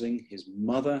bruising. His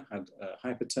mother had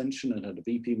hypertension and had a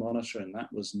BP monitor, and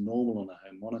that was normal on a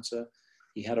home monitor.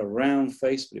 He had a round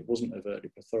face, but it wasn't overtly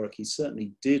plethoric. He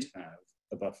certainly did have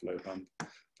a buffalo hump,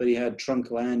 but he had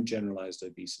truncal and generalized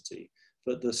obesity.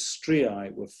 But the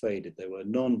striae were faded. They were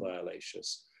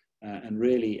non-violaceous. And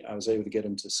really, I was able to get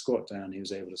him to squat down. He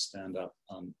was able to stand up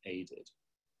unaided.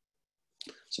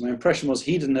 So my impression was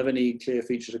he didn't have any clear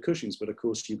features of Cushing's, but of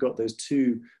course you've got those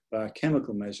 2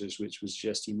 biochemical measures which would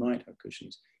suggest he might have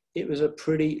Cushing's. It was a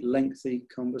pretty lengthy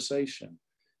conversation,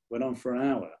 went on for an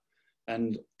hour.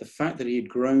 And the fact that he had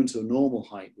grown to a normal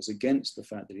height was against the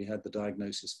fact that he had the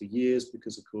diagnosis for years,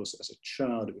 because of course as a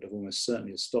child it would have almost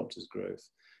certainly stopped his growth.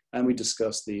 and we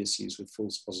discussed the issues with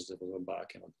false positives on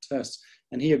biochemical tests.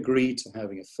 And he agreed to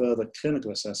having a further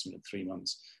clinical assessment at 3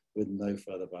 months with no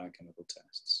further biochemical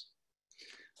tests.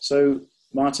 So,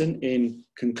 Martin, in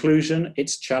conclusion,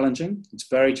 it's challenging. It's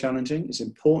very challenging. It's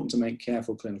important to make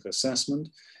careful clinical assessment.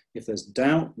 If there's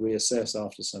doubt, reassess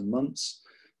after some months.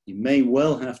 You may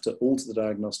well have to alter the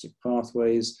diagnostic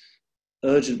pathways,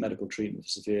 urgent medical treatment for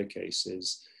severe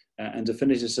cases, and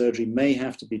definitive surgery may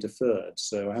have to be deferred.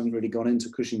 So I haven't really gone into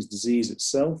Cushing's disease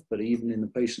itself, but even in the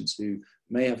patients who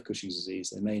may have Cushing's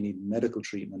disease, they may need medical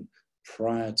treatment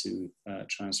prior to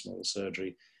transfemoral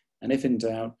surgery. And if in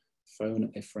doubt,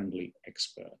 phone a friendly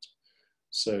expert.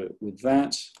 So with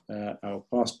that, I'll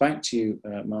pass back to you,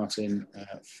 Martin,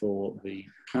 for the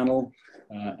panel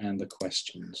and the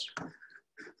questions.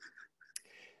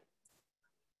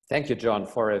 Thank you, John,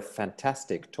 for a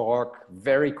fantastic talk.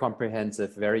 Very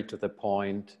comprehensive, very to the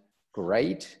point.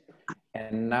 Great.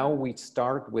 And now we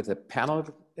start with a panel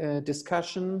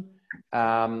discussion.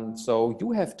 So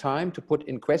you have time to put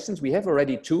in questions. We have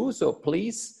already 2, so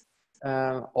please,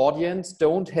 audience,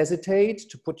 don't hesitate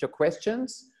to put your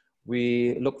questions.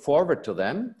 We look forward to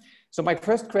them. So my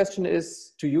first question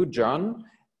is to you, John.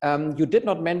 You did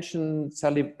not mention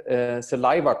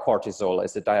saliva cortisol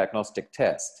as a diagnostic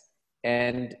test.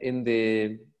 And in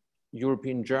the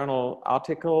European Journal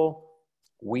article,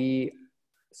 we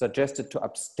suggested to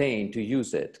abstain to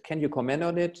use it. Can you comment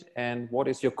on it? And what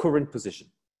is your current position?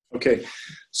 Okay,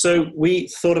 so we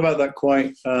thought about that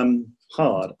quite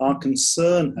hard. Our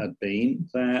concern had been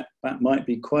that that might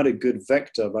be quite a good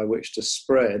vector by which to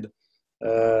spread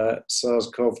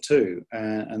SARS-CoV-2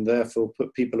 and therefore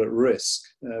put people at risk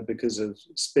because of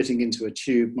spitting into a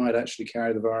tube might actually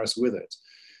carry the virus with it.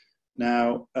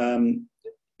 Now,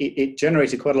 it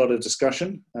generated quite a lot of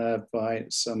discussion by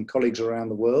some colleagues around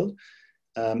the world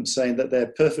saying that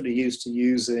they're perfectly used to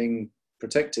using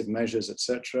protective measures,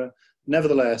 etc.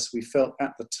 Nevertheless, we felt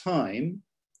at the time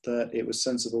that it was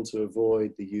sensible to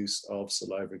avoid the use of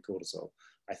salivary cortisol.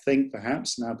 I think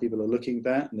perhaps now people are looking at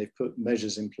that and they've put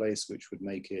measures in place which would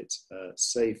make it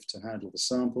safe to handle the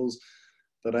samples.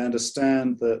 But I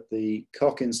understand that the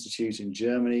Koch Institute in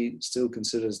Germany still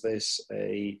considers this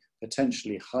a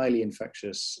potentially highly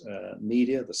infectious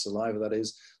media, the saliva that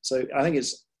is. So I think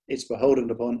it's beholden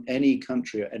upon any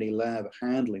country or any lab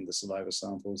handling the saliva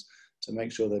samples to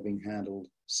make sure they're being handled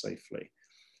safely.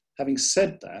 Having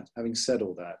said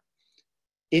all that,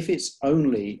 if it's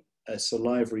only a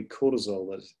salivary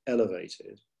cortisol that's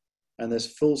elevated and there's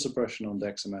full suppression on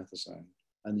dexamethasone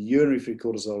and the urinary free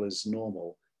cortisol is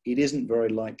normal, it isn't very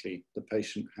likely the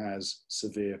patient has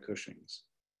severe Cushing's.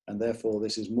 And therefore,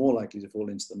 this is more likely to fall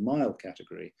into the mild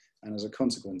category. And as a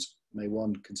consequence, may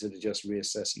one consider just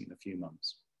reassessing in a few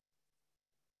months.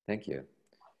 Thank you.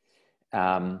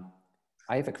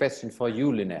 I have a question for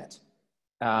you, Lynette.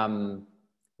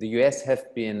 The US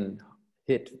have been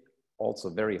hit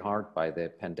also very hard by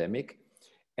the pandemic.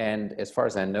 And as far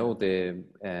as I know, the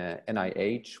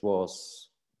NIH was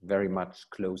very much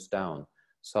closed down.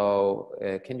 So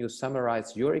can you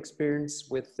summarize your experience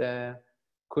with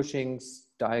Cushing's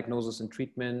diagnosis and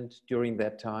treatment during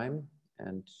that time?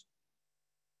 And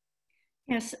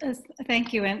yes,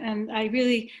 thank you. And I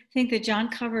really think that John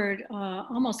covered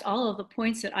almost all of the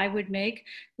points that I would make.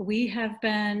 We have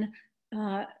been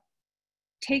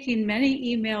taking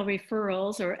many email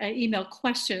referrals or email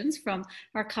questions from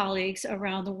our colleagues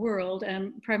around the world,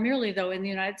 and primarily though in the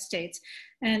United States.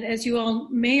 And as you all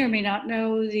may or may not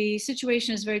know, the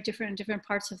situation is very different in different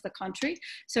parts of the country.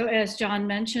 So as John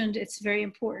mentioned, it's very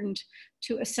important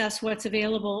to assess what's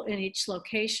available in each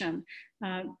location.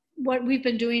 What we've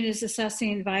been doing is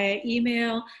assessing via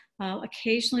email,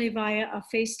 occasionally via a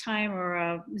FaceTime or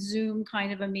a Zoom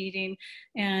kind of a meeting,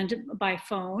 and by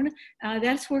phone.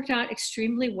 That's worked out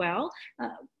extremely well.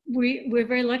 We're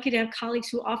very lucky to have colleagues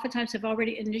who oftentimes have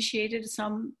already initiated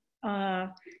some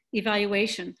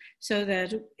evaluation, so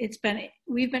that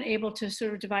we've been able to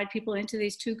sort of divide people into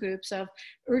these 2 groups of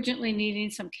urgently needing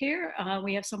some care.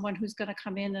 We have someone who's going to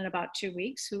come in about 2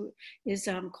 weeks who is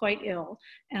quite ill,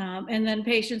 and then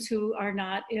patients who are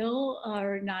not ill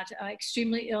or not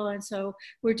extremely ill, and so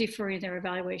we're deferring their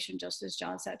evaluation, just as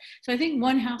John said. So I think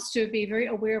one has to be very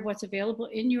aware of what's available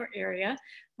in your area.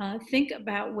 Think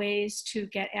about ways to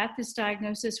get at this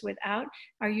diagnosis without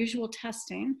our usual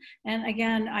testing. And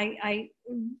again, I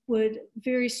would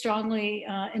very strongly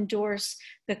endorse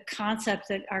the concept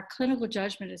that our clinical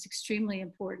judgment is extremely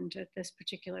important at this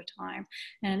particular time.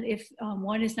 And if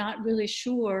one is not really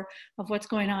sure of what's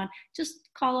going on, just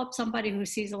call up somebody who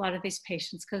sees a lot of these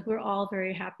patients, because we're all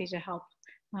very happy to help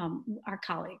our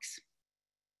colleagues.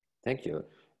 Thank you.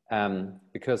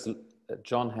 Because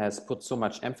John has put so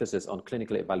much emphasis on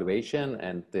clinical evaluation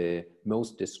and the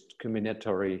most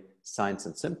discriminatory signs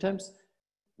and symptoms.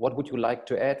 What would you like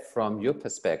to add from your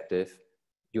perspective?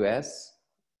 US,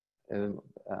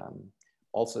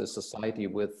 also a society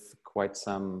with quite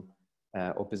some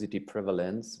obesity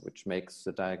prevalence, which makes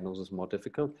the diagnosis more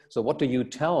difficult. So what do you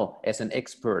tell as an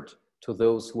expert to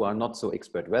those who are not so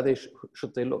expert? Where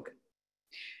should they look?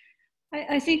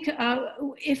 I think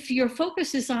if your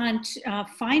focus is on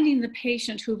finding the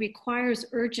patient who requires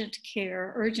urgent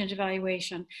care, urgent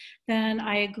evaluation, then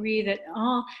I agree that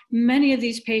many of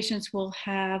these patients will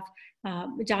have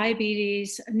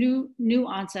diabetes, new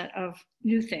onset of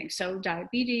new things. So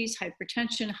diabetes,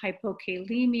 hypertension,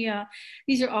 hypokalemia,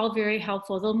 these are all very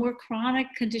helpful. The more chronic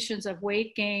conditions of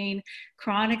weight gain,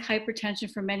 chronic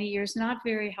hypertension for many years, not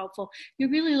very helpful.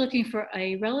 You're really looking for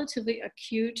a relatively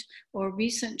acute or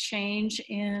recent change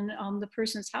in the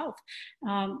person's health.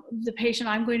 The patient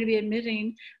I'm going to be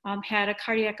admitting had a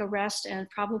cardiac arrest and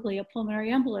probably a pulmonary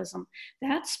embolism.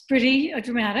 That's pretty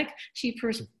dramatic. She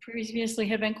previously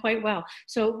had been quite well.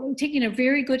 So taking a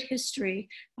very good history,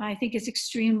 I think, is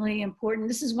extremely important.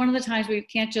 This is one of the times where you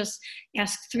can't just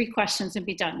ask 3 questions and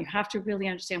be done. You have to really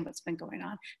understand what's been going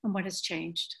on and what has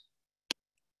changed.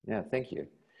 Yeah, thank you.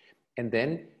 And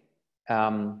then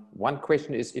one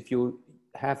question is, if you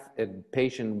have a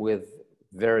patient with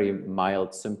very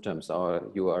mild symptoms,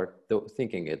 or you are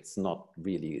thinking it's not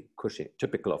really Cushing,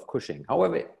 typical of Cushing.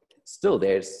 However, still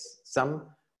there's some,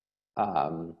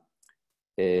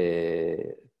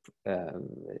 it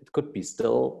could be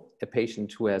still a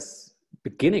patient who has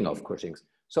beginning of Cushing's.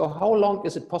 So how long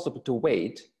is it possible to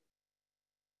wait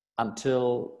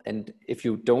until, and if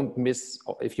you don't miss,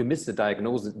 or if you miss the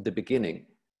diagnosis at the beginning,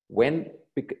 when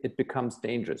it becomes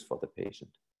dangerous for the patient?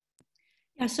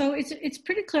 Yeah, so it's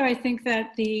pretty clear, I think,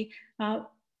 that the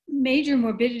major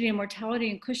morbidity and mortality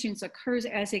in Cushing's occurs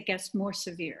as it gets more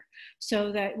severe. So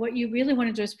that what you really want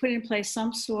to do is put in place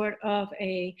some sort of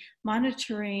a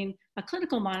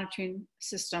clinical monitoring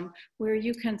system where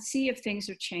you can see if things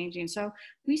are changing. So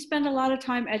we spend a lot of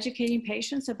time educating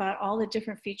patients about all the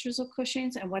different features of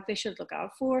Cushing's and what they should look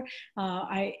out for.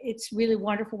 It's really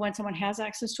wonderful when someone has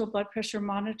access to a blood pressure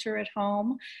monitor at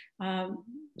home.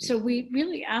 So we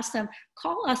really ask them,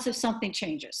 call us if something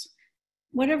changes,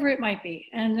 whatever it might be,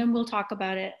 and then we'll talk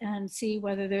about it and see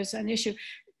whether there's an issue.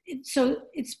 So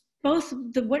it's both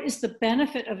what is the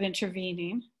benefit of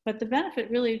intervening, but the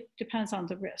benefit really depends on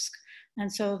the risk. And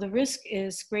so the risk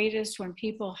is greatest when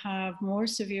people have more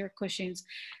severe Cushing's.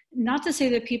 Not to say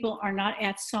that people are not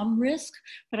at some risk,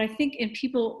 but I think in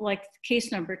people like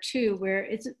case number 2, where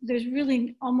there's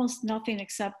really almost nothing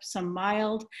except some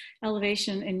mild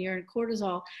elevation in urine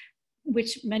cortisol,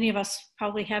 which many of us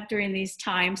probably have during these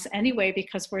times anyway,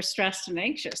 because we're stressed and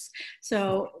anxious.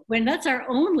 So when that's our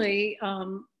only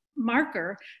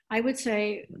marker, I would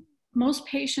say most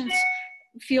patients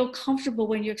feel comfortable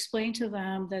when you explain to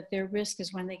them that their risk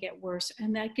is when they get worse,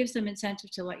 and that gives them incentive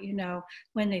to let you know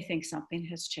when they think something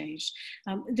has changed.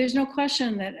 There's no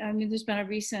question that, I mean, there's been a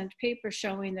recent paper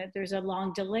showing that there's a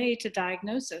long delay to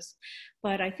diagnosis,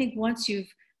 but I think once you've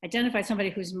identify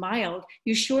somebody who's mild,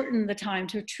 you shorten the time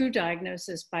to true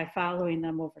diagnosis by following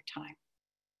them over time.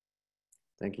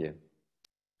 Thank you.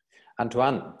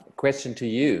 Antoine, question to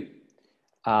you.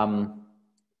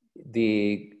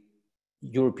 The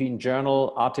European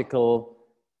Journal article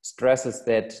stresses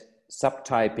that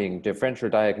subtyping differential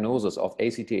diagnosis of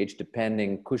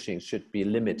ACTH-dependent Cushing should be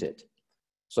limited.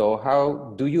 So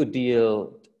how do you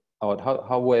deal, or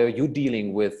how were you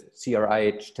dealing with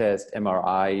CRIH test,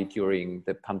 MRI during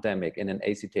the pandemic in an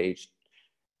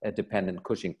ACTH-dependent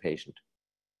Cushing patient?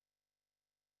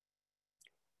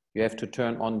 You have to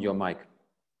turn on your mic,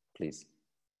 please.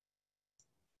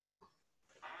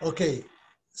 Okay,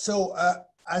 so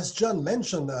as John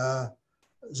mentioned,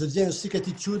 the diagnostic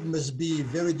attitude must be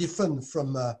very different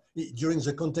from during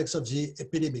the context of the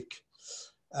epidemic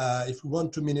if we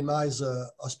want to minimize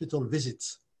hospital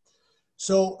visits.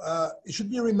 So it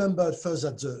should be remembered first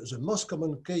that the most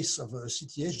common case of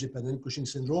CTH-dependent Cushing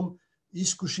syndrome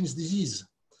is Cushing's disease,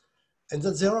 and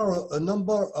that there are a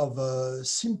number of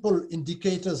simple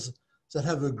indicators that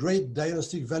have a great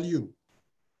diagnostic value.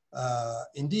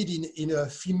 Indeed, in a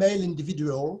female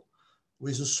individual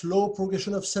with a slow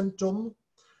progression of symptom,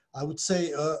 I would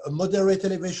say a moderate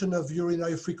elevation of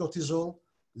urinary free cortisol,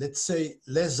 let's say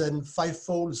less than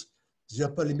 5-fold the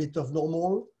upper limit of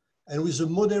normal, and with a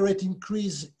moderate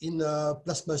increase in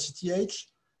plasma CTH,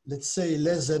 let's say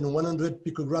less than 100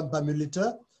 picogram per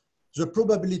milliliter, the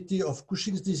probability of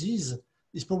Cushing's disease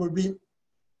is probably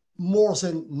more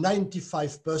than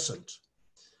 95%.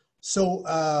 So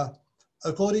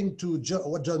according to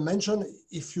what John mentioned,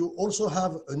 if you also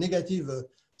have a negative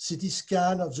CT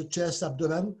scan of the chest,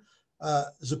 abdomen,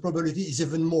 the probability is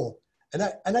even more.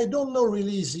 And I don't know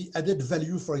really the added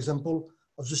value, for example,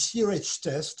 of the CRH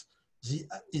test, the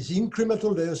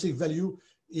incremental diagnostic value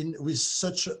with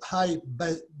such a high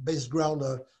baseground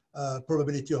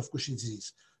probability of Cushing's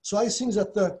disease. So I think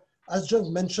that, as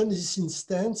John mentioned, in this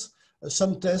instance,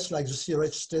 some tests like the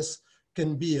CRH test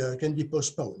can be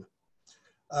postponed.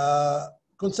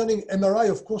 Concerning MRI,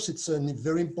 of course, it's a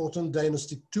very important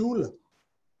diagnostic tool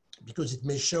because it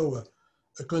may show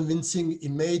a convincing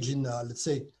image in, let's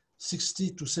say, 60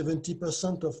 to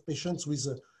 70% of patients with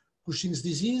Cushing's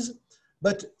disease.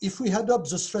 But if we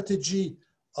adopt the strategy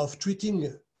of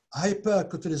treating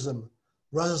hypercortisolism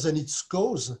rather than its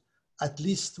cause, at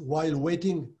least while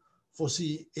waiting for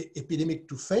the epidemic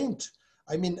to faint,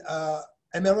 I mean,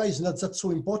 MRI is not that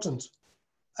so important.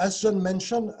 As John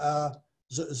mentioned,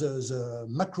 the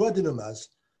macroadenomas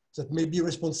that may be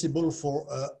responsible for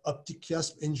optic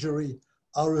chiasm injury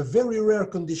are a very rare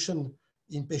condition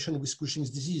in patients with Cushing's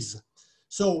disease.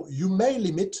 So you may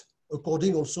limit,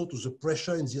 according also to the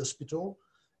pressure in the hospital,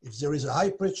 if there is a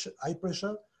high pressure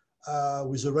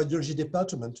with a radiology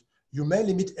department, you may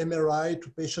limit MRI to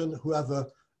patients who have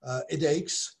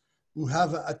headaches, who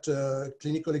have at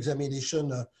clinical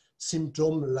examination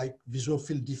symptoms like visual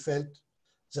field defect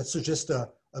that suggest a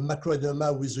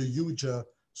macroadenoma with a huge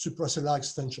supracellular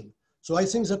extension. So I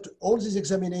think that all these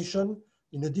examinations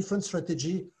in a different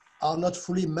strategy are not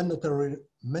fully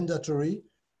mandatory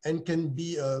and can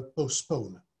be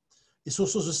postponed. It's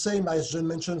also the same, as John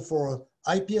mentioned, for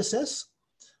IPSS.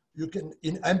 You can,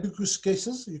 in ambiguous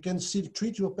cases, you can still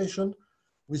treat your patient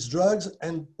with drugs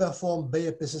and perform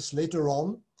BIPSS later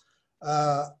on.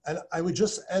 And I would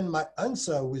just end my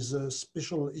answer with a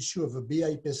special issue of a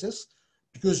BIPSS,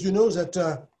 because you know that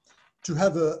to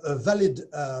have a valid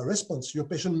response, your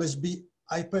patient must be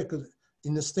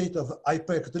in a state of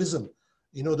hypercortisolism,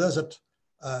 in order that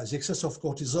the excess of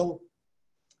cortisol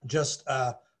just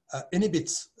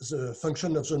inhibits the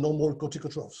function of the normal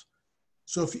corticotrophs.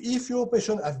 So if your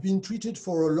patient have been treated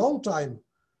for a long time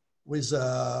with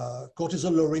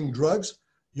cortisol-lowering drugs,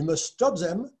 you must stop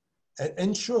them and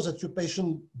ensure that your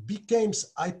patient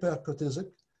becomes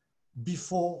hypercortisolic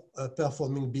before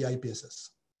performing BIPSS.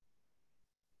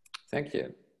 Thank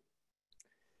you.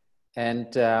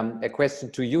 And a question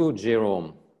to you,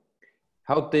 Jerome.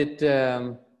 How did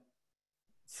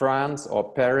France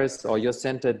or Paris or your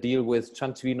center deal with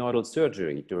transvenoidal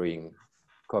surgery during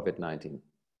COVID-19?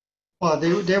 Well,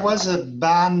 there was a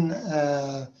ban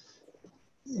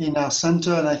in our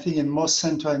center, and I think in most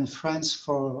centers in France,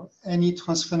 for any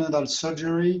transvenoidal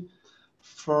surgery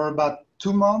for about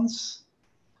 2 months.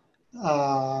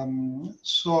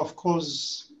 So of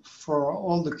course, for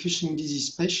all the Cushing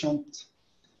disease patients,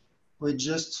 we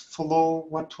just follow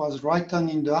what was written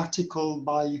in the article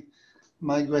by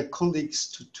my great colleagues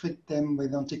to treat them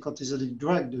with anticortisolic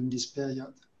drug during this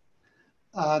period.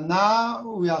 Now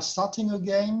we are starting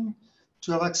again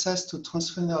to have access to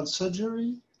transvenoidal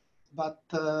surgery, but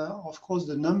of course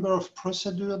the number of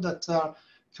procedures that are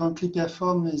currently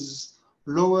performed is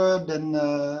lower than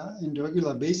in the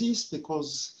regular basis,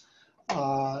 because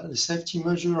the safety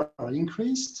measures are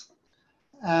increased.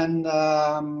 And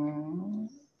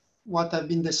what has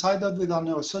been decided with our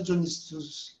neurosurgeon is to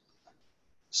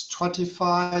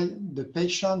stratify the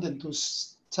patient and to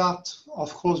start,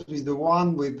 of course, with the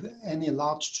one with any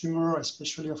large tumor,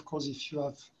 especially, of course, if you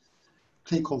have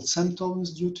clinical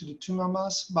symptoms due to the tumor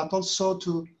mass, but also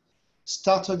to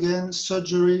start again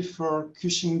surgery for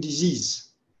Cushing disease.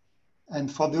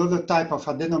 And for the other type of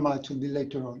adenoma, it will be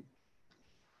later on.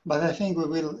 But I think we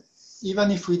will,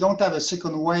 even if we don't have a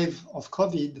second wave of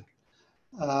COVID,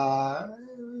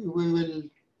 we will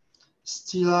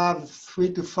still have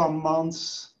 3 to 4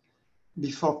 months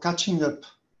before catching up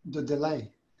the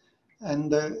delay.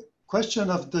 And the question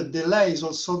of the delay is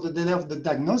also the delay of the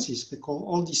diagnosis, because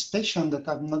all these patients that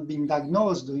have not been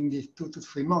diagnosed during the 2 to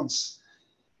 3 months,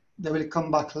 they will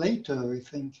come back later, we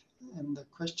think. And the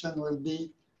question will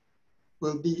be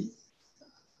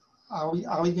are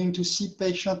we going to see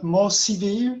patients more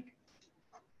severe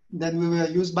than we were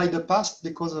used by the past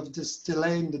because of this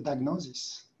delay in the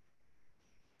diagnosis?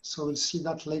 So we'll see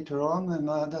that later on. And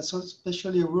that's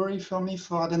especially a worry for me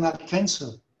for adrenal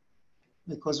cancer,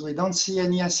 because we don't see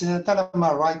any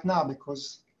accidentaloma right now,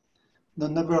 because the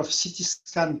number of CT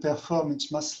scan performed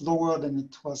is much lower than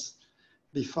it was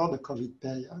before the COVID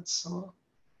period. So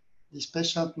this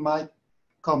patient might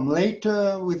come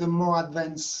later with a more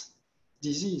advanced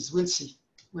disease. We'll see.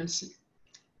 We'll see.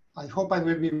 I hope I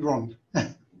will be wrong.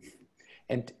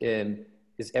 And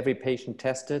is every patient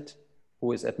tested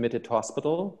who is admitted to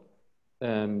hospital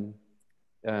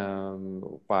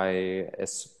by a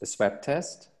swab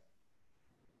test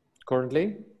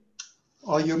currently?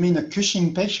 Or you mean a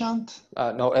Cushing patient?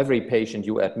 No, every patient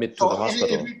you admit to the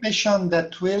hospital. Every patient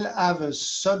that will have a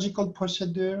surgical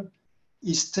procedure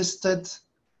is tested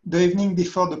the evening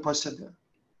before the procedure.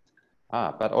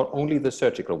 Ah, but only the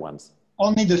surgical ones?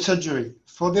 Only the surgery.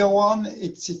 For the one,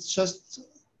 it's just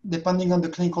depending on the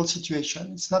clinical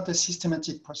situation. It's not a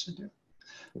systematic procedure.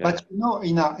 Yeah. But you know,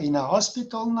 in our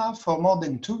hospital now, for more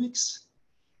than 2 weeks,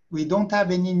 we don't have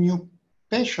any new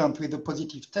patient with a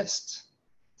positive test,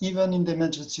 even in the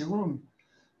emergency room.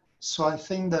 So I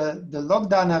think the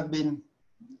lockdown have been,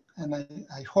 and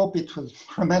I hope it will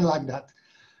remain like that,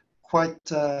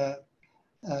 quite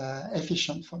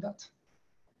efficient for that.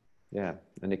 Yeah,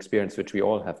 an experience which we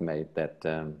all have made, that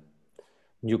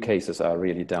new cases are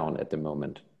really down at the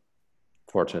moment,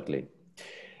 fortunately.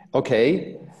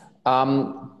 Okay,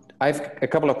 I have a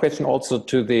couple of questions also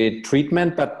to the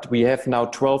treatment, but we have now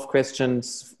 12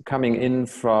 questions coming in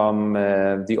from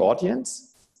the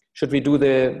audience. Should we do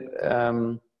the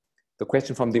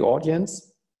question from the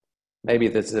audience? Maybe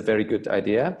this is a very good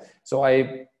idea. So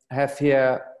I have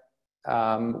here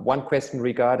one question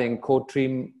regarding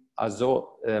cotrimazole,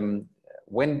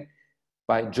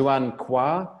 by Joanne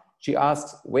Qua. She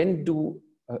asks, when do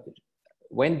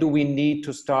we need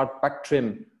to start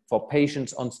Bactrim for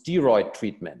patients on steroid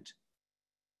treatment?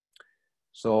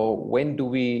 So when do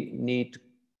we need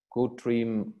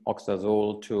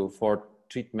cotrimoxazole for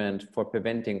treatment for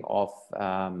preventing of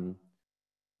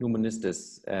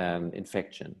pneumonitis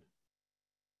infection?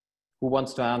 Who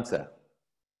wants to answer?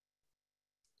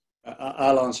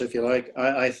 I'll answer if you like.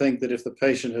 I think that if the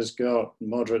patient has got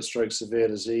moderate stroke severe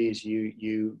disease,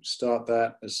 you start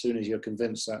that as soon as you're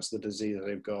convinced that's the disease that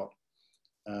they've got.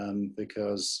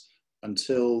 Because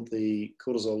until the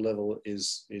cortisol level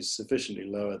is sufficiently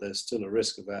lower, there's still a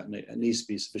risk of that, and it needs to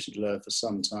be sufficiently low for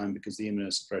some time because the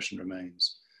immunosuppression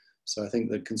remains. So I think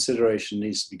the consideration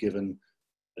needs to be given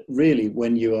really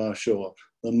when you are sure.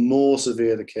 The more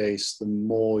severe the case, the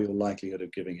more your likelihood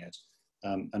of giving it.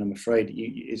 And I'm afraid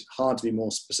it's hard to be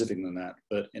more specific than that.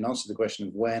 But in answer to the question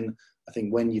of when, I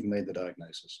think when you've made the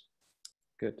diagnosis.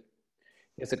 Good.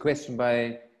 Here's a question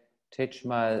by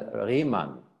Tejmal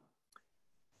Rehman.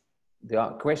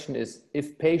 The question is,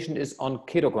 if patient is on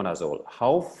ketoconazole,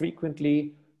 how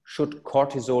frequently should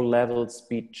cortisol levels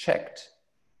be checked?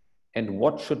 And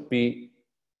what should be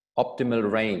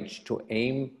optimal range to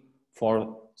aim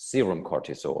for serum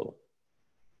cortisol?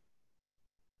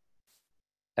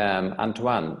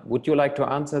 Antoine, would you like to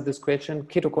answer this question?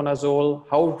 Ketoconazole,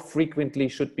 how frequently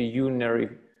should be urinary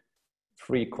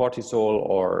free cortisol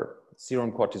or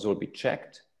serum cortisol be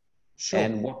checked? Sure.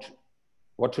 And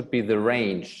what should be the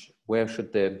range? Where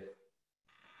should the...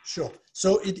 Sure.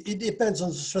 So it depends on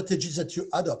the strategies that you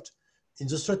adopt. In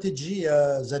the strategy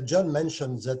that John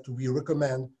mentioned that we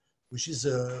recommend, which is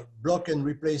a block and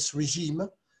replace regime,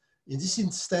 in this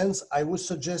instance, I would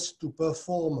suggest to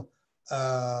perform,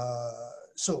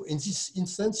 so in this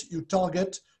instance, you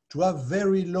target to have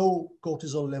very low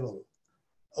cortisol level,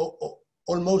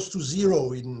 almost to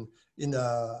zero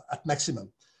at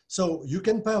maximum. So you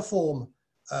can perform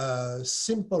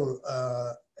simple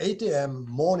 8 a.m.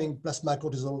 morning plasma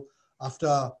cortisol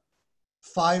after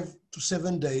 5 to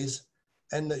 7 days,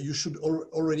 and you should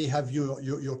already have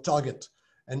your target.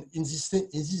 And in this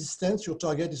instance, your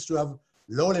target is to have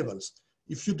low levels.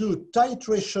 If you do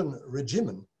titration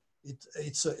regimen,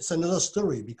 it's another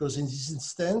story, because in this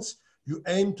instance, you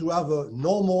aim to have a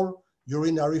normal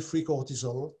urinary free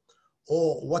cortisol,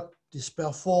 or what is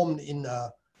performed in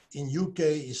UK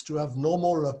is to have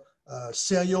normal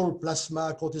serial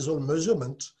plasma cortisol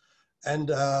measurement. And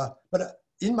but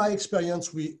in my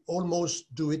experience, we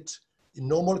almost do it in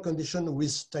normal condition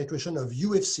with titration of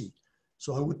UFC.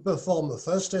 So I would perform a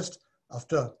first test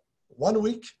after 1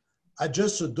 week,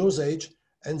 adjust the dosage,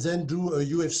 and then do a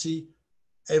UFC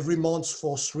every month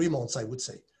for 3 months, I would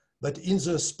say. But in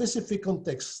the specific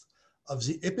context of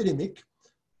the epidemic,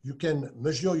 you can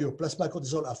measure your plasma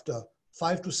cortisol after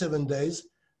 5 to 7 days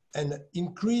and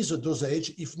increase the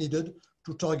dosage if needed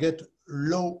to target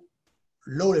low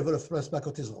level of plasma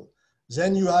cortisol.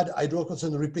 Then you add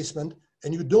hydrocortisone replacement,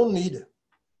 and you don't need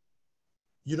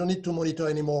to monitor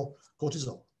anymore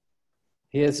cortisol.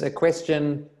 Here's a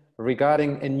question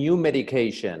regarding a new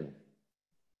medication,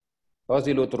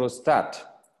 osilodrostat,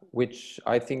 which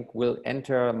I think will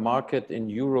enter market in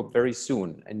Europe very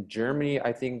soon. In Germany,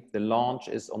 I think the launch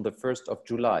is on the 1st of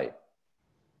July.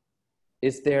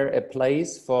 Is there a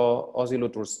place for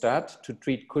osilodrostat to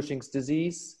treat Cushing's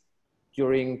disease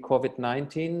during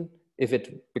COVID-19 if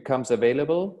it becomes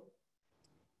available?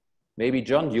 Maybe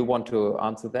John, you want to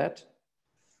answer that?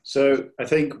 So I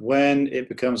think when it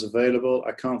becomes available,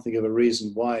 I can't think of a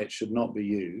reason why it should not be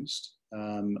used.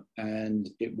 And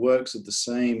it works at the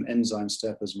same enzyme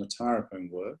step as metarapone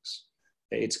works.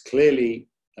 It's clearly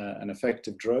an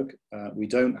effective drug. We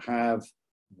don't have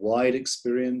wide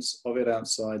experience of it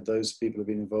outside those people who have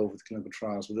been involved with clinical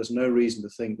trials, but there's no reason to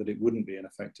think that it wouldn't be an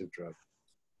effective drug.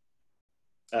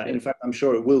 In fact, I'm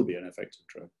sure it will be an effective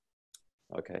drug.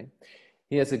 Okay.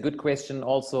 Here's a good question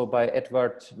also by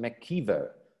Edward McKeever.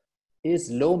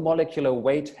 Is low molecular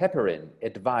weight heparin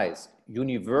advised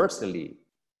universally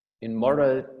in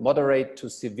moderate to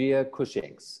severe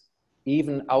Cushing's,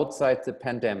 even outside the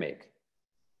pandemic?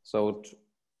 So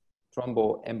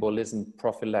thromboembolism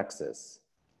prophylaxis.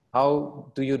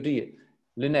 How do you deal?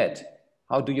 Lynette,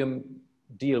 how do you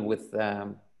deal with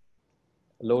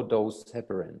low dose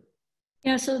heparin?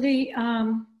 Yeah, so the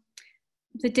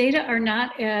data are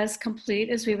not as complete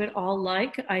as we would all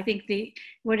like. I think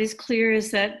what is clear is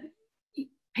that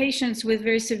patients with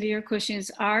very severe Cushing's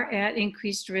are at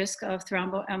increased risk of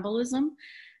thromboembolism,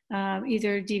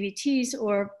 either DVTs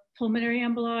or pulmonary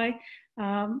emboli,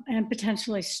 and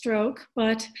potentially stroke.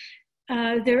 But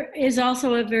there is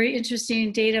also a very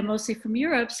interesting data, mostly from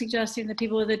Europe, suggesting that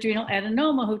people with adrenal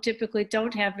adenoma who typically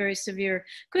don't have very severe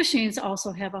Cushing's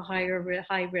also have a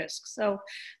high risk. So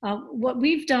what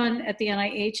we've done at the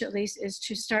NIH, at least, is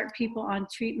to start people on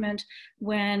treatment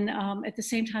when, at the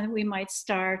same time that we might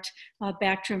start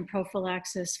Bactrim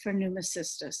prophylaxis for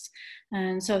pneumocystis.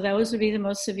 And so those would be the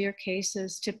most severe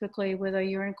cases, typically with a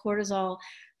urine cortisol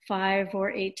 5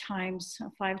 to 8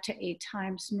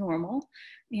 times normal.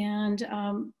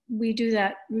 And we do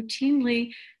that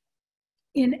routinely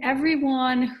in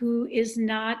everyone who is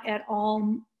not at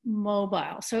all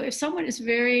mobile. So if someone is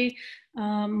very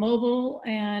mobile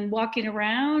and walking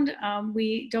around,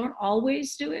 we don't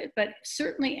always do it, but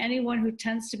certainly anyone who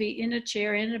tends to be in a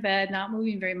chair, in a bed, not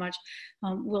moving very much,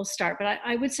 will start. But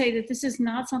I would say that this is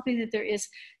not something that there is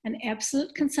an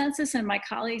absolute consensus, and my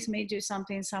colleagues may do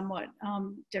something somewhat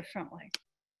differently.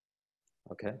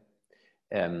 Okay.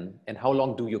 And how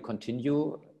long do you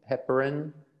continue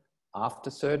heparin after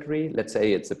surgery? Let's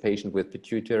say it's a patient with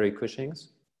pituitary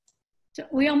Cushing's. So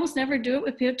we almost never do it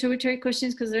with pituitary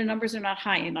Cushing's because their numbers are not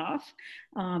high enough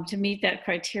to meet that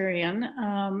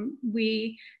criterion.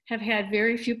 We have had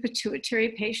very few pituitary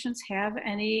patients have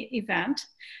any event.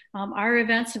 Our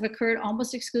events have occurred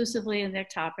almost exclusively in the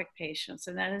ectopic patients,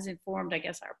 and that has informed, I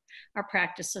guess, our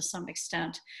practice to some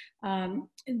extent.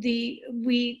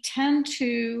 We tend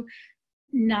to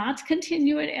not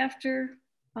continue it after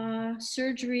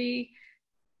surgery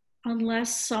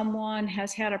unless someone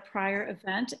has had a prior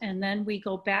event, and then we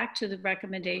go back to the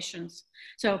recommendations.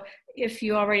 So if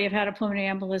you already have had a pulmonary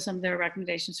embolism, there are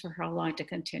recommendations for how long to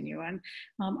continue. And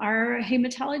our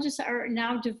hematologists are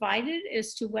now divided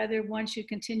as to whether one should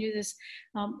continue this,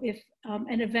 if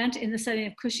an event in the setting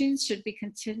of Cushing's should be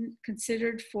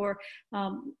considered for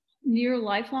near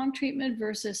lifelong treatment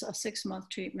versus a 6-month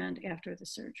treatment after the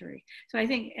surgery. So I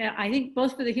think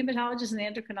both for the hematologists and the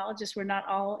endocrinologists, we're not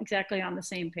all exactly on the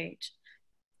same page.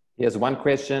 Here's one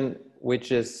question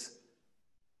which is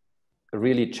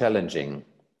really challenging.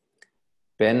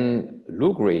 Ben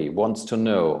Lugri wants to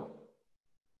know,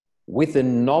 with the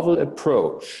novel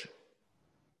approach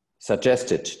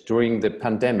suggested during the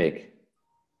pandemic,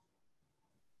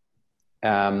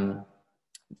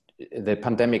 the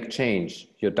pandemic change,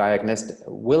 your diagnosis,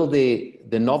 will the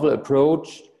novel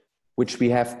approach, which we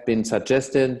have been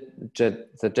suggested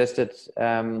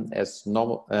as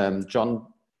novel, John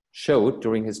showed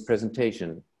during his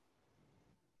presentation,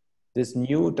 this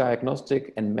new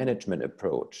diagnostic and management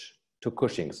approach to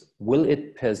Cushing's, will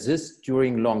it persist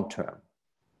during long term?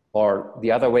 Or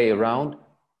the other way around,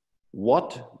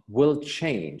 what will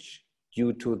change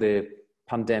due to the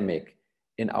pandemic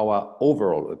in our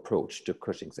overall approach to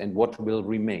Cushing's, and what will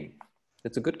remain?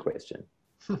 That's a good question.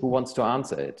 Who wants to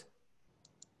answer it?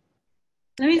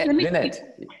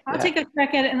 Lynette, I'll take a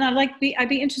crack at it, and I'd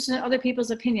be interested in other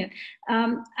people's opinion.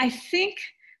 I think,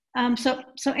 so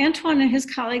Antoine and his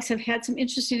colleagues have had some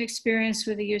interesting experience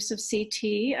with the use of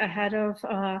CT ahead of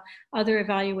other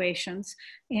evaluations.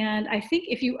 And I think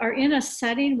if you are in a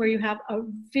setting where you have a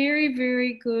very,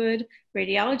 very good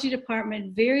radiology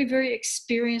department, very, very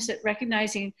experienced at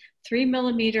recognizing 3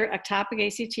 millimeter ectopic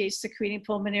ACTH secreting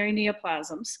pulmonary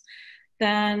neoplasms,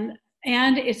 then,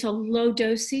 and it's a low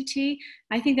dose CT,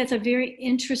 I think that's a very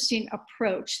interesting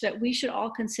approach that we should all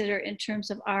consider in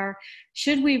terms of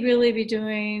should we really be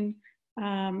doing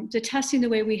the testing the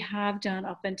way we have done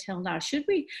up until now? Should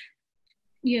we,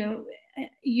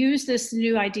 use this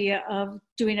new idea of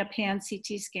doing a pan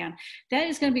CT scan. That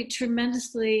is going to be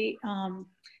tremendously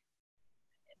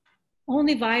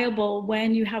only viable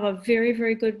when you have a very,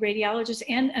 very good radiologist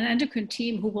and an endocrine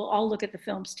team who will all look at the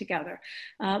films together.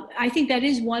 I think that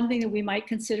is one thing that we might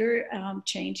consider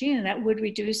changing, and that would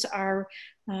reduce our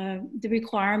the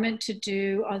requirement to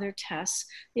do other tests.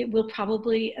 It will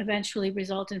probably eventually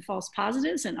result in false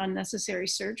positives and unnecessary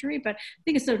surgery, but I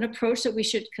think it's an approach that we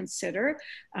should consider.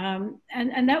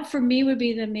 And that for me would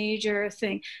be the major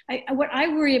thing. What I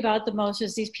worry about the most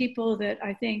is these people that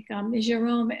I think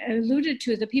Jerome alluded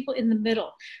to, the people in the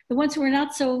middle, the ones who are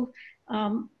not so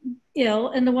ill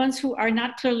and the ones who are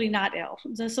not clearly not ill.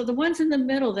 So the ones in the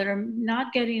middle that are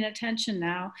not getting attention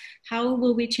now, how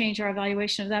will we change our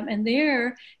evaluation of them? And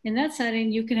there, in that setting,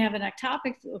 you can have an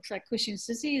ectopic that looks like Cushing's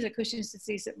disease, a Cushing's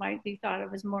disease that might be thought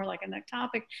of as more like an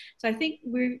ectopic. So I think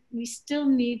we still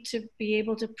need to be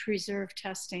able to preserve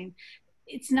testing.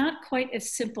 It's not quite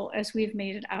as simple as we've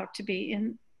made it out to be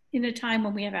in a time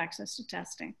when we have access to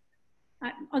testing.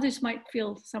 Others might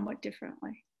feel somewhat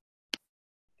differently.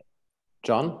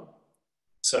 John?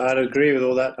 So I'd agree with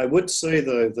all that. I would say,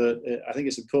 though, that I think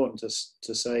it's important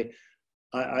to say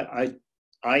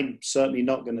I'm certainly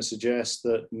not going to suggest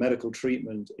that medical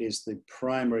treatment is the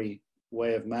primary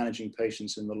way of managing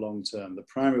patients in the long term. The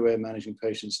primary way of managing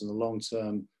patients in the long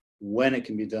term, when it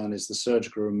can be done, is the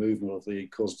surgical removal of the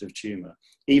causative tumor,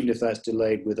 even if that's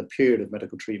delayed with a period of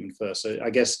medical treatment first. So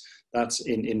I guess that's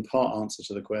in part answer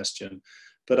to the question.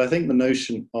 But I think the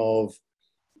notion of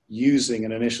using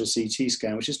an initial CT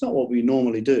scan, which is not what we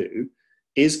normally do,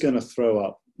 is going to throw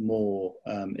up more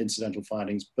incidental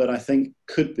findings, but I think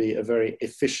could be a very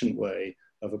efficient way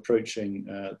of approaching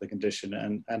the condition,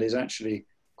 and is actually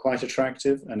quite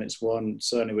attractive. And it's one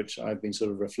certainly which I've been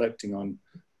sort of reflecting on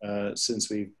since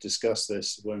we've discussed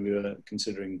this when we were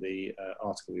considering the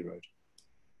article we wrote.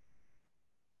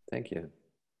 Thank you.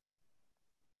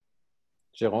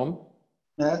 Jerome?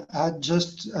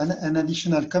 Just an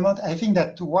additional comment. I think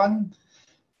that one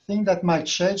thing that might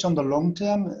change on the long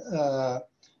term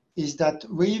is that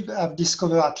we have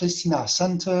discovered, at least in our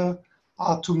center,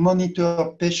 how to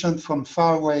monitor patients from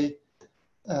far away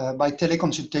by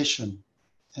teleconsultation.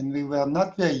 And we were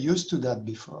not very used to that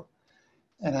before.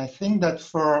 And I think that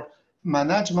for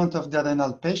management of the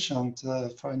adrenal patient,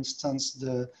 for instance,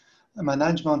 the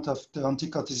management of the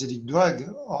anticortisotic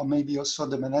drug, or maybe also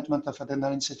the management of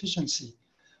adrenal insufficiency,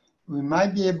 we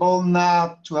might be able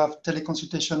now to have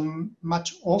teleconsultation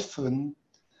much often,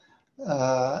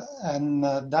 and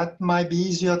that might be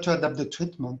easier to adapt the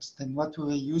treatment than what we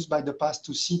were used by the past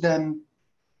to see them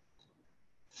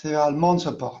several months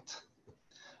apart.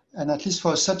 And at least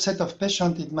for a subset of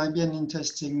patients, it might be an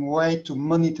interesting way to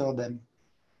monitor them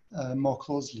more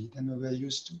closely than we were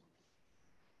used to.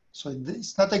 So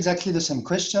it's not exactly the same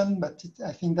question, but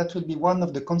I think that will be one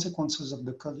of the consequences of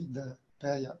the COVID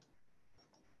period.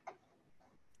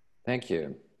 Thank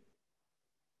you.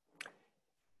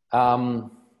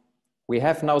 We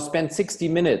have now spent 60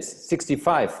 minutes,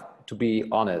 65 to be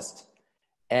honest.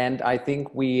 And I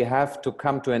think we have to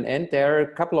come to an end. There are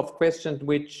a couple of questions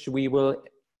which we will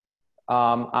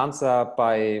answer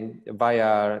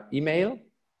via email.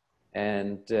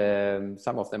 And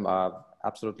some of them are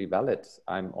absolutely valid.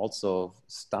 I'm also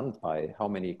stunned by how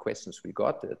many questions we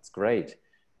got. It's great.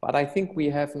 But I think we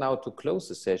have now to close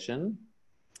the session.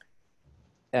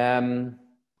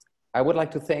 I would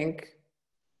like to thank,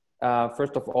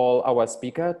 first of all, our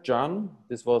speaker, John.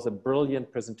 This was a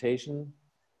brilliant presentation,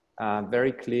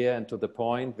 very clear and to the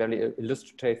point, very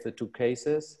illustrative, the two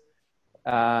cases.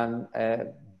 A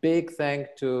big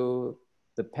thank to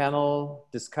the panel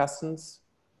discussants,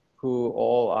 who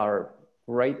all are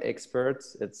great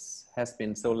experts. It has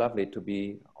been so lovely to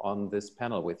be on this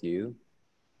panel with you.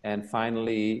 And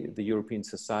finally, the European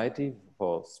Society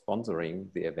for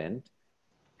sponsoring the event.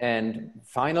 And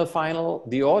final,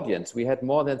 the audience. We had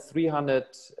more than 300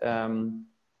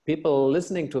 people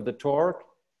listening to the talk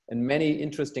and many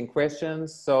interesting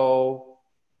questions. So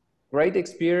great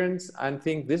experience. I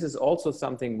think this is also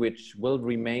something which will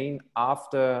remain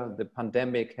after the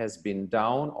pandemic has been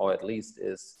down, or at least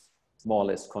is more or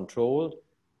less controlled.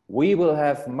 We will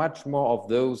have much more of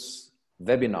those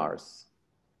webinars.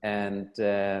 And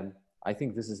I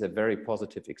think this is a very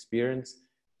positive experience.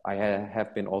 I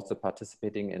have been also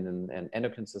participating in an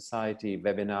Endocrine Society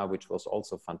webinar, which was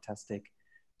also fantastic.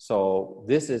 So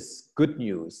this is good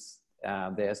news.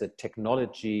 There's a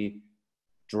technology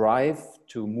drive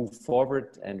to move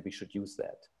forward, and we should use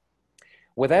that.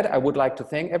 With that, I would like to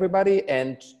thank everybody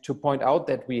and to point out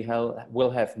that we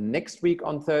will have next week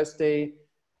on Thursday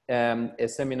a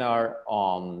seminar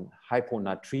on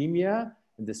hyponatremia.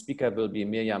 the speaker will be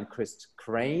Miriam Christ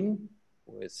Crane,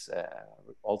 who is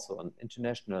also an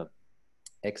international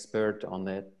expert on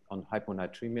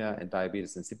hyponatremia and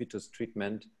diabetes insipidus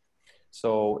treatment.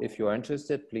 So if you are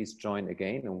interested, please join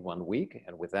again in 1 week.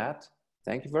 And with that,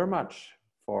 thank you very much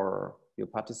for your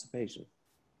participation.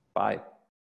 Bye.